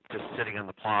phone just sitting in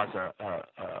the plaza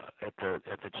at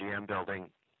the GM building,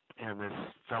 and this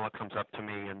fella comes up to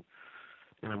me, and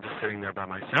I'm just sitting there by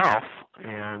myself,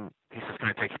 and he says, "Can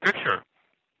I take your picture?"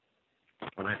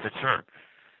 And I said, "Sure."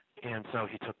 And so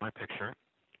he took my picture,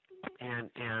 and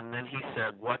then he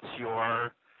said, "What's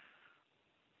your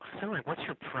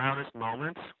proudest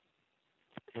moment?"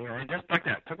 And just like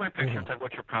that, took my picture and said,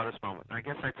 "What's your proudest moment?" And I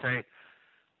guess I'd say,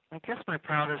 my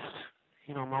proudest,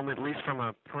 moment, at least from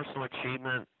a personal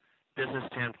achievement, business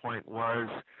standpoint, was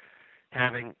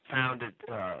having founded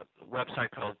a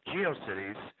website called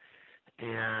GeoCities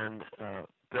and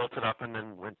built it up and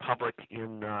then went public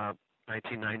in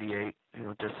 1998,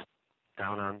 just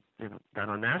down on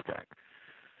NASDAQ.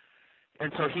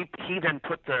 And so he then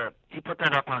put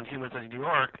that up on Humans of New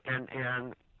York,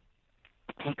 and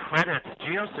he credits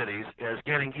GeoCities as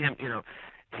getting him,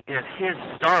 as his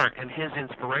start and his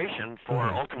inspiration for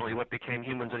ultimately what became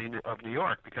Humans of New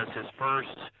York, because his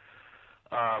first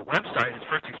website, his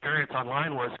first experience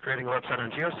online was creating a website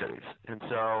on GeoCities. And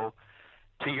so,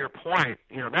 to your point,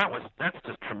 that's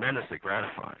just tremendously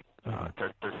gratifying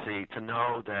to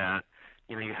know that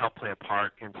you help play a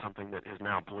part in something that has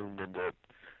now bloomed into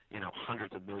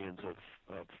hundreds of millions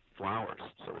of flowers,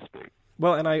 so to speak.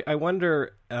 Well, and I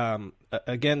wonder,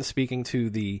 again, speaking to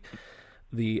the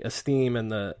esteem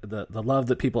and the love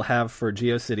that people have for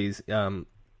GeoCities,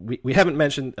 we haven't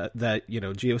mentioned that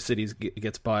GeoCities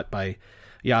gets bought by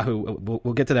Yahoo.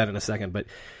 We'll get to that in a second, but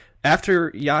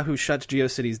after Yahoo shuts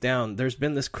GeoCities down, there's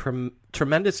been this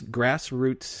tremendous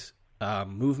grassroots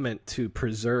movement to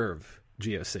preserve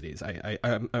GeoCities.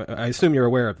 I assume you're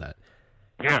aware of that.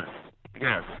 Yes.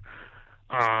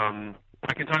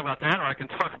 I can talk about that, or I can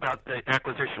talk about the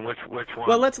acquisition. Which one?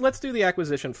 Well, let's do the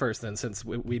acquisition first, then, since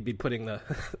we'd be putting the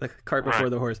cart before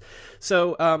the horse.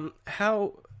 So,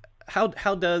 how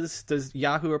does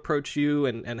Yahoo approach you,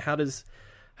 and how does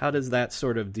that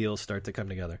sort of deal start to come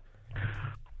together?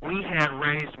 We had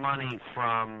raised money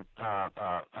from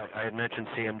I had mentioned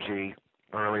CMG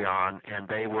early on, and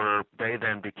they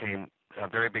then became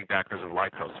very big backers of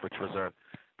Lycos, which was a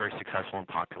very successful and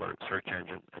popular search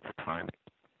engine at the time.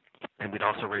 And we'd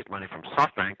also raised money from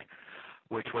SoftBank,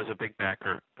 which was a big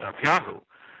backer of Yahoo.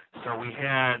 So we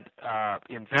had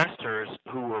investors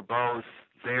who were both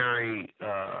very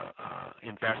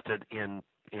invested in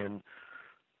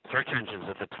search engines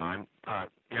at the time,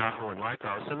 Yahoo and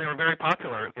Lycos, and they were very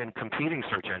popular in competing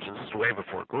search engines. This is way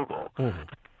before Google. Mm-hmm.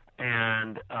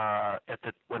 And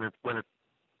when it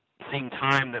seemed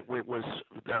time that it was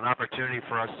an opportunity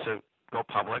for us to go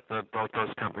public, both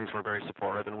those companies were very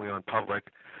supportive, and we went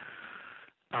public.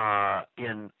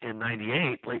 in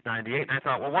 '98, late '98, and I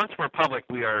thought, well, once we're public,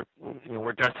 we're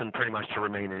destined pretty much to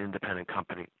remain an independent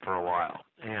company for a while.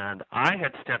 And I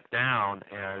had stepped down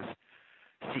as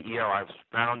CEO. I was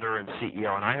founder and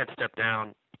CEO, and I had stepped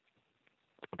down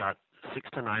about 6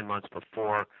 to 9 months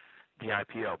before the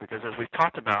IPO, because as we've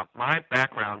talked about, my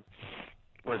background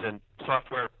was in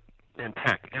software and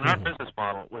tech, and our business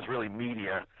model was really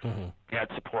media ad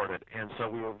supported. And so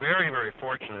we were very, very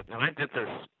fortunate, and I did this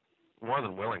more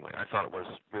than willingly. I thought it was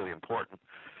really important.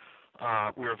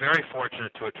 We were very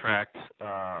fortunate to attract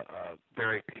a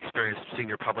very experienced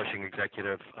senior publishing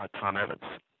executive, Tom Evans,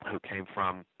 who came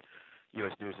from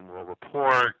U.S. News and World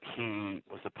Report. He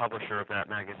was the publisher of that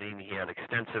magazine. He had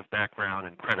extensive background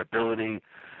and credibility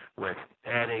with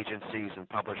ad agencies and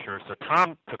publishers. So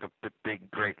Tom took a big,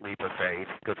 great leap of faith.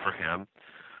 Good for him.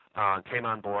 Came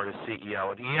on board as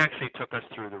CEO, and he actually took us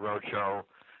through the roadshow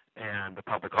and the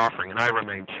public offering, and I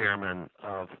remained chairman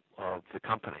of the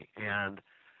company. And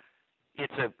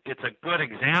it's a good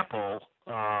example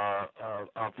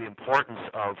of the importance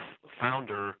of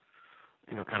founder,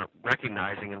 kind of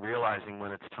recognizing and realizing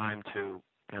when it's time to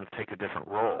kind of take a different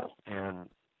role. And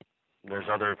there's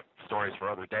other stories for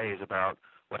other days about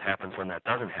what happens when that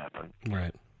doesn't happen.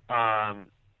 Right.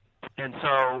 And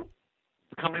so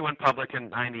the company went public in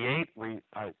 '98.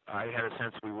 I had a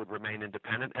sense we would remain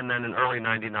independent, and then in early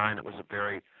 '99, it was a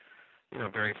very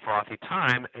frothy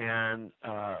time, and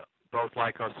both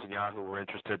Lycos and Yahoo were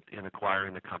interested in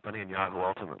acquiring the company, and Yahoo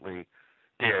ultimately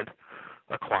did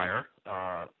acquire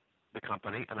the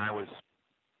company, and I was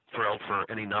thrilled for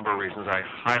any number of reasons. I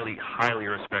highly, highly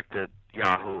respected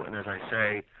Yahoo, and as I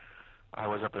say, I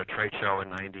was up at a trade show in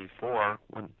 '94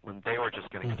 when they were just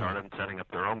getting started and setting up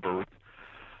their own booth.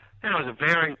 And it was a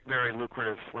very, very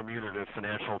lucrative, remunerative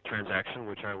financial transaction,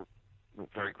 which I'm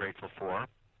very grateful for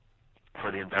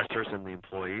the investors and the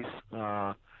employees.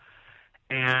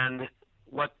 And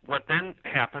what then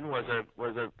happened was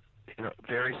a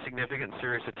very significant,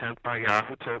 serious attempt by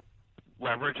Yahoo to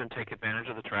leverage and take advantage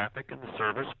of the traffic and the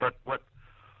service. But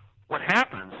what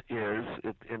happens is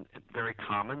it's very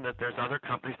common that there's other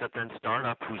companies that then start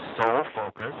up whose sole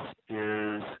focus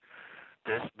is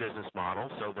this business model.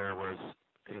 So there was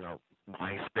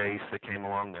MySpace that came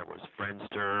along, there was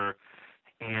Friendster,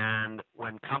 and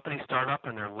when companies start up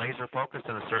and they're laser focused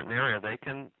in a certain area, they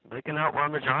can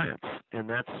outrun the giants, and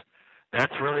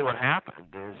that's really what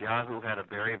happened. Is Yahoo had a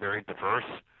very, very diverse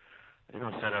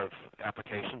set of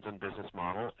applications and business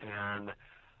model, and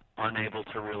unable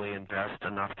to really invest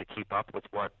enough to keep up with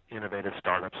what innovative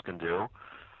startups can do.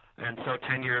 And so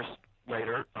 10 years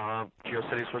later,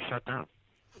 GeoCities was shut down.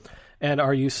 And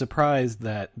are you surprised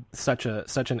that such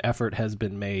an effort has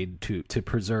been made to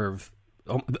preserve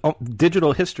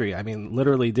digital history? I mean,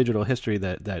 literally digital history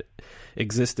that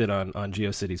existed on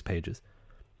GeoCities pages.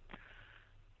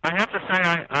 I have to say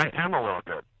I am a little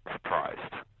bit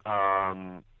surprised.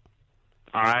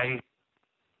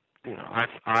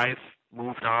 I've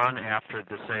moved on after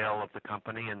the sale of the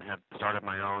company and have started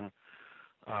my own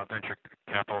venture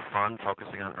capital fund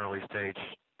focusing on early stage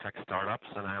tech startups,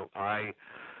 and I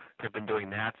have been doing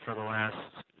that for the last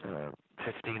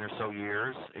 15 or so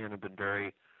years, and have been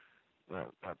very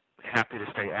happy to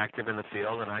stay active in the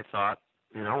field. And I thought,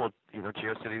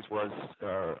 GeoCities was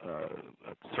a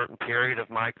certain period of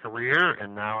my career,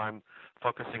 and now I'm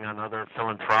focusing on other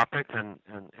philanthropic and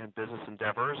business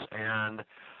endeavors. And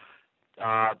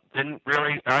I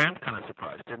am kind of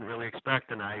surprised. Didn't really expect,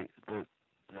 and I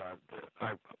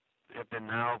have been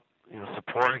now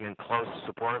supportive and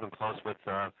close with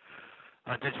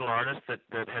a digital artist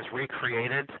that has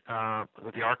recreated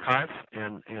the archive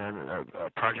and a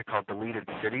project called Deleted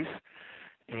Cities,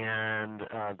 and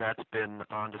that's been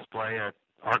on display at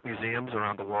art museums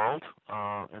around the world,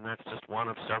 and that's just one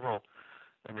of several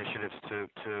initiatives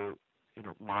to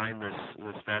mine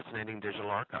this fascinating digital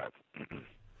archive.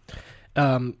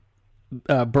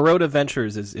 Baroda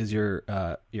Ventures is your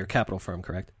capital firm,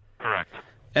 correct? Correct.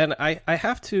 And I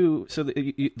have to, so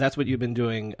that's what you've been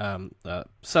doing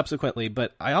subsequently,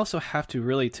 but I also have to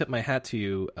really tip my hat to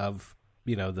you of,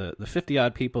 the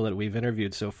 50-odd people that we've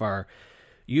interviewed so far.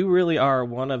 You really are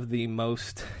one of the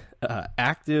most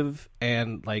active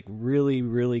and really,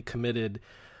 really committed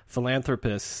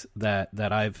philanthropists that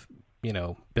I've,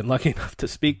 been lucky enough to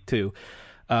speak to.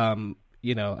 The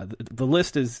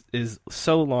list is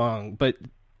so long, but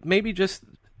maybe just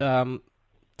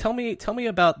tell me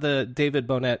about the David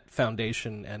Bohnett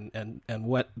Foundation and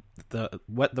what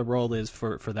the role is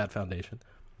for that foundation.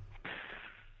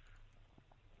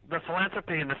 The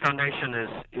philanthropy in the foundation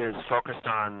is focused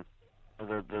on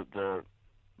the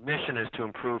mission is to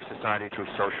improve society through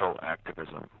social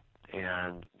activism,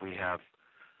 and we have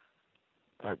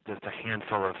just a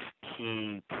handful of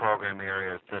key program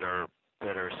areas that are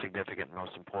significant and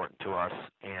most important to us,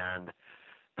 and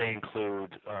they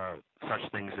include such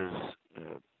things as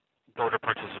voter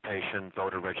participation,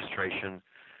 voter registration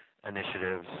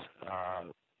initiatives,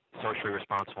 socially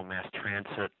responsible mass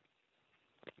transit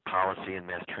policy and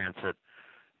mass transit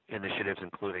initiatives,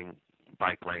 including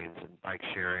bike lanes and bike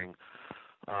sharing,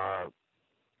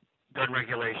 gun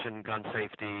regulation, gun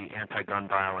safety, anti-gun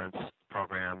violence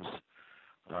programs,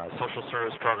 social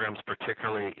service programs,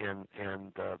 particularly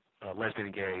in the lesbian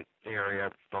and gay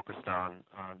area, focused on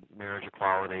marriage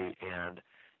equality and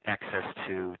access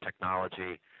to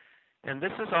technology. And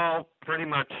this is all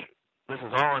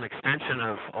an extension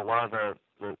of a lot of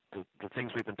the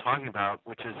things we've been talking about,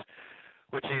 which is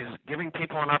giving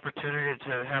people an opportunity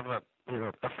to have a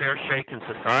fair shake in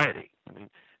society. I mean,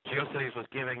 GeoCities was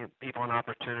giving people an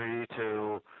opportunity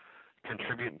to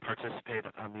contribute and participate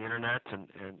on the internet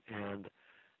and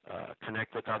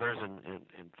connect with others and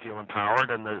feel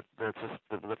empowered. And the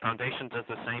foundation does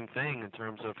the same thing in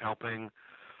terms of helping,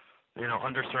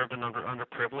 underserved and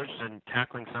underprivileged, and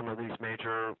tackling some of these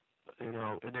major,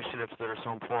 initiatives that are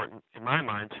so important in my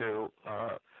mind to,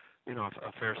 a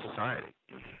fair society.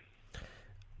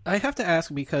 I have to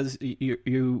ask, because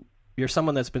you're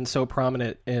someone that's been so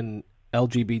prominent in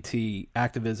LGBT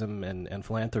activism and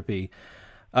philanthropy.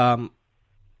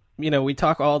 We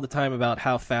talk all the time about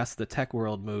how fast the tech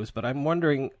world moves, but I'm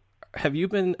wondering, have you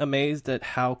been amazed at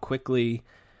how quickly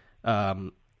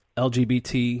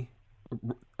LGBT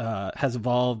has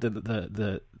evolved, and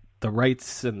the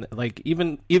rights, and like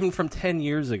even from 10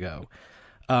 years ago?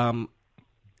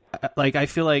 I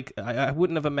feel like I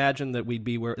wouldn't have imagined that we'd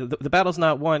be where the battle's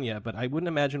not won yet, but I wouldn't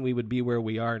imagine we would be where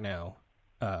we are now,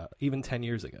 even 10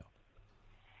 years ago.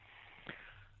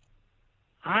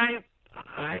 I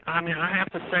mean, I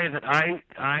have to say that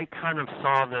I kind of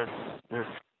saw this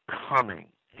coming,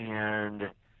 and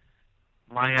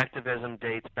my activism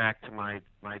dates back to my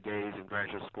days in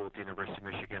graduate school at the University of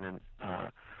Michigan in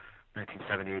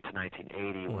 1978 to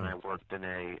 1980, when I worked in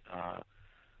a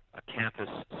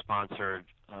campus-sponsored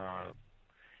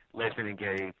lesbian and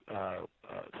gay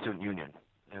student union,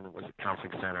 and it was a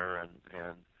counseling center,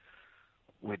 and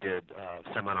we did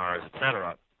seminars,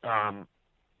 etc.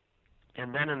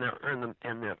 And then in the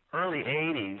early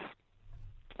 80s,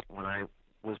 when I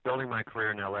was building my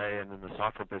career in LA and in the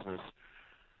software business,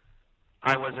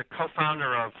 I was a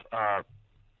co-founder of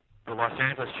the Los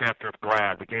Angeles chapter of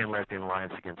GLAAD, the Gay and Lesbian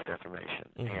Alliance Against Defamation.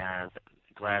 And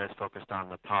GLAAD is focused on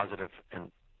the positive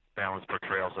and balanced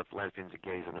portrayals of lesbians and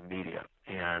gays in the media.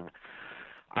 And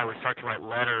I would start to write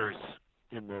letters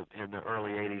in the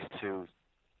early 80s to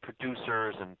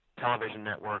producers and television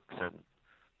networks and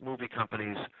movie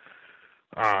companies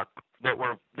that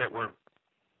were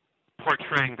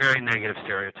portraying very negative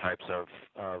stereotypes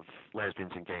of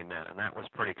lesbians and gay men, and that was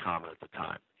pretty common at the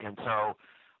time. And so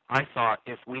I thought,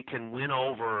 if we can win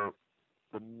over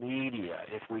the media,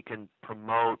 if we can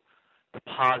promote the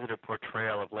positive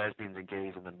portrayal of lesbians and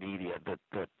gays in the media,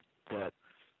 that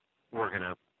we're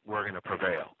gonna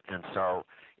prevail. And so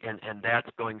and that's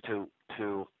going to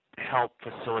help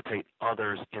facilitate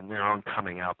others in their own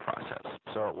coming out process.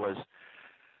 So it was,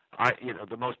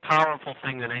 the most powerful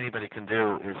thing that anybody can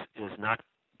do is not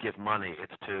give money.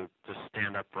 It's to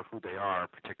stand up for who they are,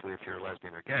 particularly if you're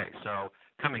lesbian or gay. So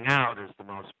coming out is the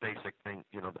most basic thing,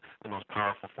 the most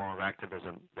powerful form of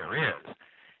activism there is.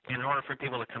 In order for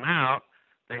people to come out,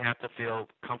 they have to feel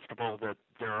comfortable that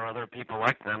there are other people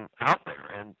like them out there,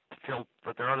 and to feel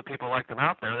that there are other people like them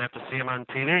out there, they have to see them on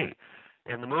TV,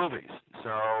 in the movies.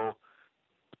 So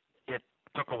it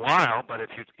took a while, but if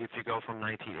you go from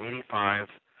 1985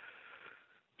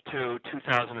 to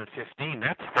 2015,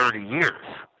 that's 30 years.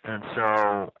 And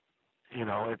so,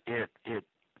 it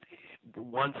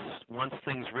once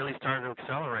things really started to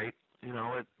accelerate,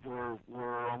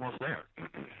 we're almost there.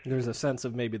 There's a sense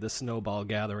of maybe the snowball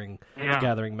gathering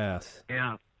mass.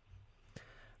 Yeah.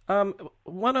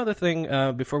 One other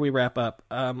thing before we wrap up,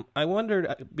 I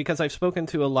wondered, because I've spoken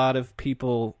to a lot of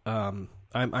people. I'm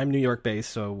New York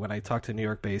based, so when I talk to New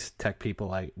York based tech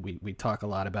people, we talk a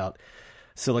lot about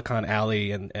Silicon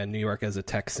Alley and New York as a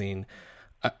tech scene.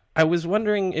 I was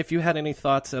wondering if you had any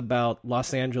thoughts about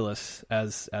Los Angeles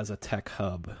as a tech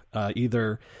hub,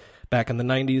 either back in the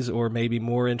 90s or maybe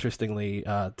more interestingly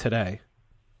today.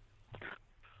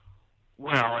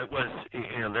 Well, it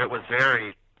was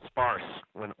very sparse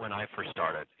when I first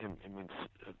started.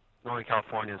 Northern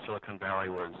California and Silicon Valley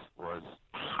was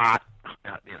hot,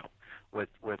 with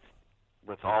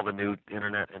all the new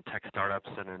internet and tech startups.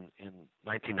 And in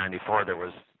 1994, there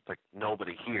was like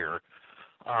nobody here.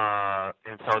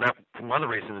 And so that, from some other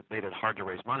reason it made it hard to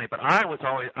raise money. But I always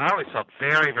felt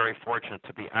very, very fortunate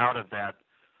to be out of that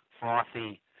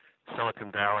frothy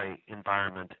Silicon Valley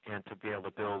environment and to be able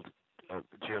to build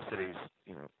GeoCities,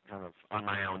 kind of on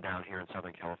my own down here in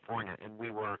Southern California. And we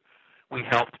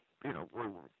helped, we were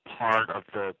part of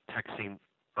the tech scene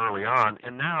early on.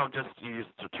 And now, just to use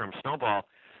the term snowball,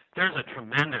 there's a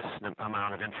tremendous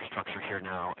amount of infrastructure here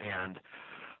now, and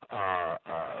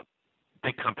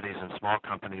big companies and small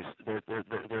companies.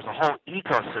 There's a whole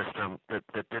ecosystem that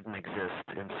didn't exist,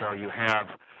 and so you have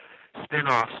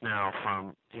spin-offs now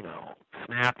from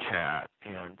Snapchat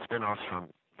and spin-offs from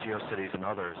GeoCities and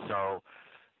others. So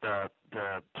the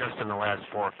just in the last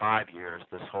 4 or 5 years,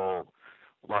 this whole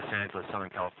Los Angeles, Southern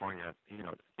California,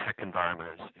 tech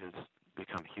environment is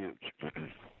become huge.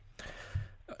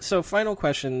 So, final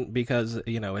question, because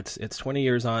it's 20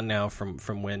 years on now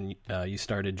from when you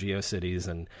started GeoCities,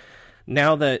 and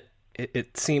now that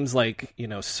it seems like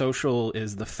social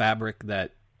is the fabric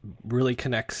that really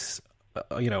connects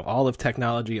all of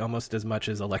technology almost as much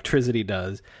as electricity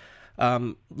does.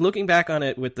 Looking back on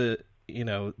it with the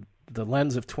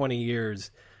lens of 20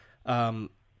 years,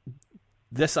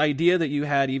 this idea that you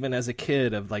had even as a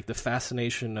kid of like the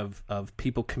fascination of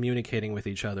people communicating with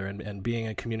each other and being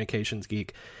a communications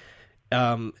geek,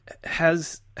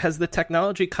 has the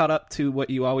technology caught up to what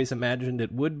you always imagined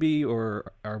it would be,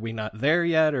 or are we not there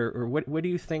yet? Or what do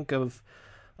you think of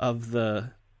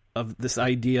this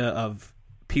idea of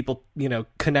people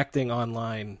connecting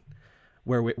online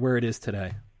where it is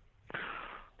today?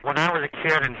 When I was a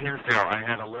kid in Hinsdale, I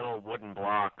had a little wooden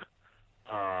block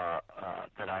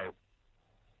that I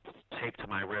taped to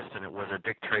my wrist, and it was a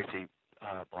Dick Tracy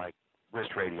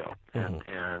wrist radio.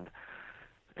 Mm-hmm.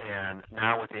 And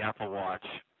now with the Apple Watch,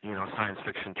 science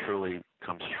fiction truly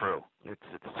comes true. It's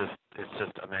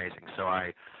just amazing. So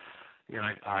I'm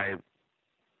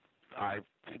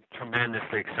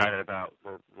tremendously excited about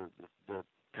the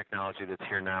technology that's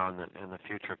here now and the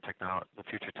future of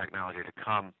technology to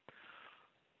come.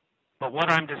 But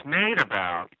what I'm dismayed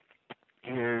about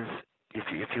is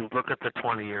if you look at the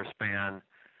 20-year span,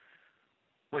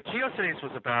 what GeoCities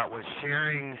was about was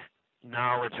sharing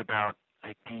knowledge about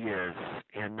ideas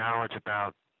and knowledge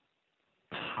about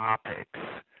topics.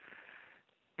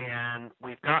 And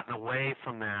we've gotten away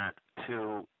from that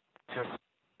to just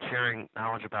sharing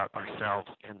knowledge about ourselves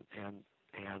and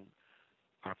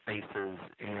our faces.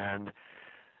 And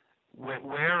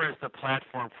where is the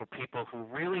platform for people who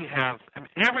really have,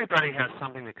 everybody has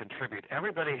something to contribute.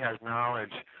 Everybody has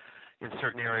knowledge in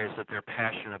certain areas that they're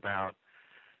passionate about.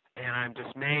 And I'm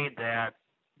dismayed that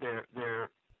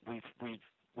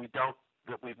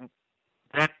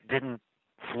that didn't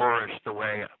flourish the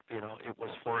way it was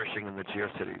flourishing in the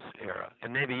GeoCities era.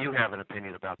 And maybe you have an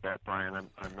opinion about that, Brian.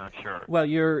 I'm not sure. Well,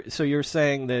 you're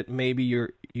saying that maybe you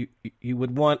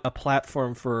would want a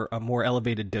platform for a more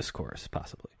elevated discourse,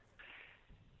 possibly.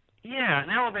 Yeah,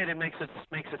 and elevated makes it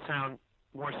sound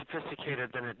more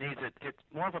sophisticated than it needs. It's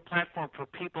more of a platform for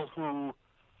people who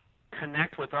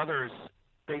connect with others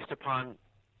based upon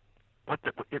what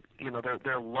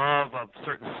their love of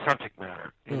certain subject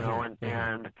matter,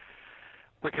 and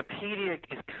Wikipedia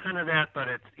is kind of that, but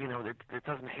it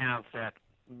doesn't have that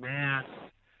mass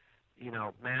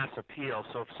appeal.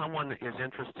 So if someone is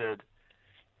interested,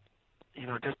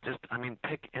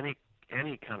 pick any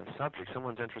kind of subject.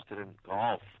 Someone's interested in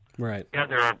golf, right? Yeah,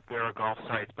 there are golf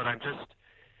sites, but I'm just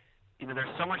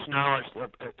there's so much knowledge,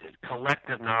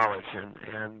 collective knowledge,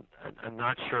 and I'm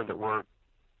not sure that we're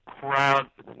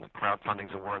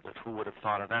crowdfunding's a word that who would have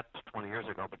thought of that 20 years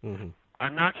ago, but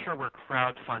I'm not sure we're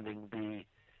crowdfunding the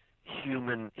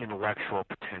human intellectual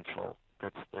potential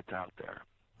that's out there.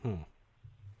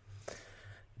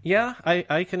 Yeah,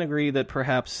 I can agree that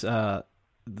perhaps the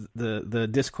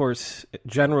discourse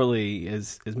generally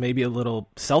is maybe a little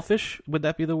selfish. Would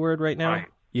that be the word right now? Right.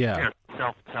 Yeah.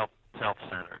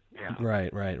 Self-centered. Yeah.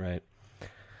 Right.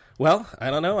 Well, I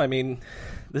don't know. I mean,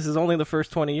 this is only the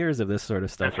first 20 years of this sort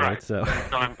of stuff, That's right? So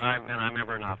I'm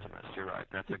ever an optimist. You're right.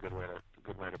 That's a good way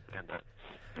to end it.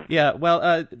 Yeah.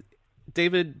 Well,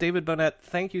 David Bonett,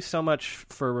 thank you so much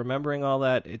for remembering all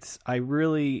that. I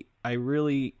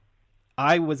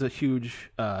was a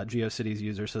huge GeoCities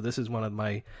user, so this is one of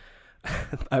my.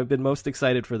 I've been most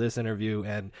excited for this interview,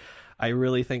 and I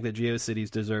really think that GeoCities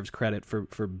deserves credit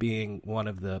for being one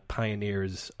of the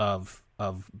pioneers of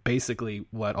basically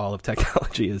what all of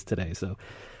technology is today. So,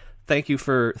 thank you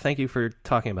for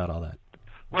talking about all that.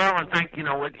 Well, and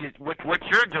what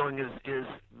you're doing is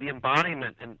the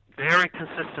embodiment and very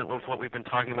consistent with what we've been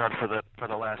talking about for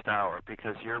the last hour,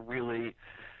 because you're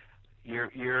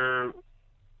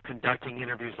conducting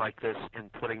interviews like this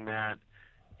and putting that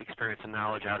experience and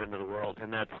knowledge out into the world,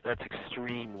 and that's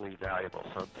extremely valuable.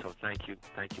 So thank you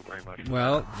very much.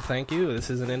 Well, thank you. This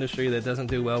is an industry that doesn't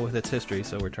do well with its history,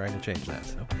 so we're trying to change that.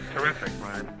 So terrific,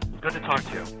 Ryan. Good to talk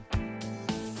to you.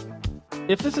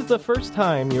 if this is the first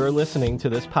time you're listening to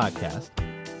this podcast,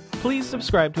 please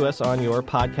subscribe to us on your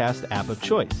podcast app of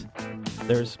choice.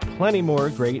 There's plenty more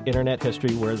great internet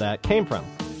history where that came from.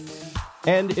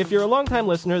 And if you're a longtime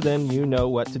listener, then you know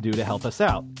what to do to help us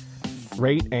out.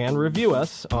 Rate and review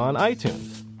us on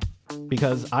iTunes.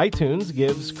 Because iTunes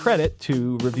gives credit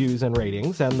to reviews and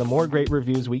ratings, and the more great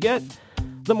reviews we get,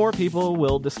 the more people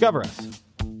will discover us.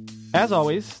 As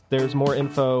always, there's more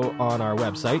info on our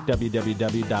website,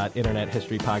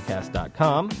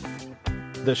 www.internethistorypodcast.com.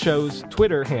 The show's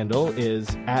Twitter handle is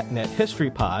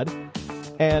 @NetHistoryPod,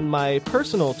 and my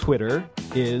personal Twitter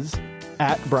is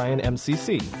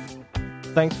 @BrianMCC.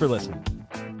 Thanks for listening.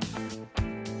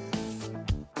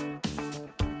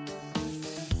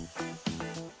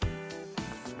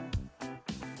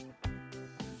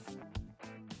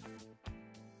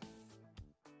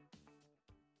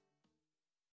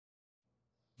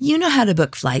 You know how to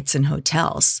book flights and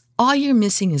hotels. All you're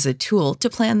missing is a tool to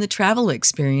plan the travel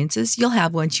experiences you'll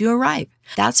have once you arrive.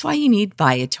 That's why you need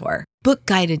Viator. Book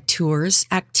guided tours,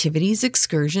 activities,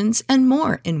 excursions, and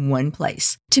more in one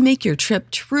place to make your trip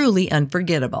truly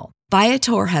unforgettable.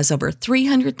 Viator has over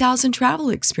 300,000 travel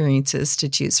experiences to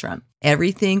choose from.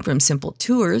 Everything from simple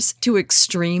tours to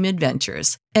extreme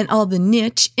adventures and all the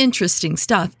niche, interesting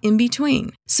stuff in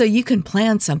between. So you can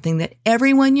plan something that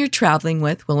everyone you're traveling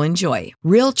with will enjoy.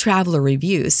 Real traveler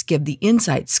reviews give the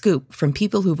inside scoop from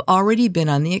people who've already been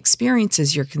on the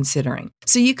experiences you're considering.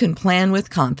 So you can plan with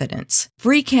confidence.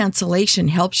 Free cancellation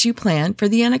helps you plan for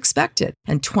the unexpected.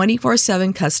 And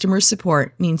 24/7 customer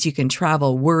support means you can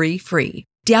travel worry-free.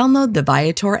 Download the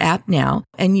Viator app now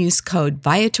and use code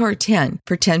Viator10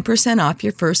 for 10% off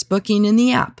your first booking in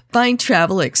the app. Find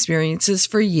travel experiences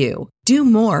for you. Do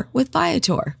more with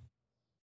Viator.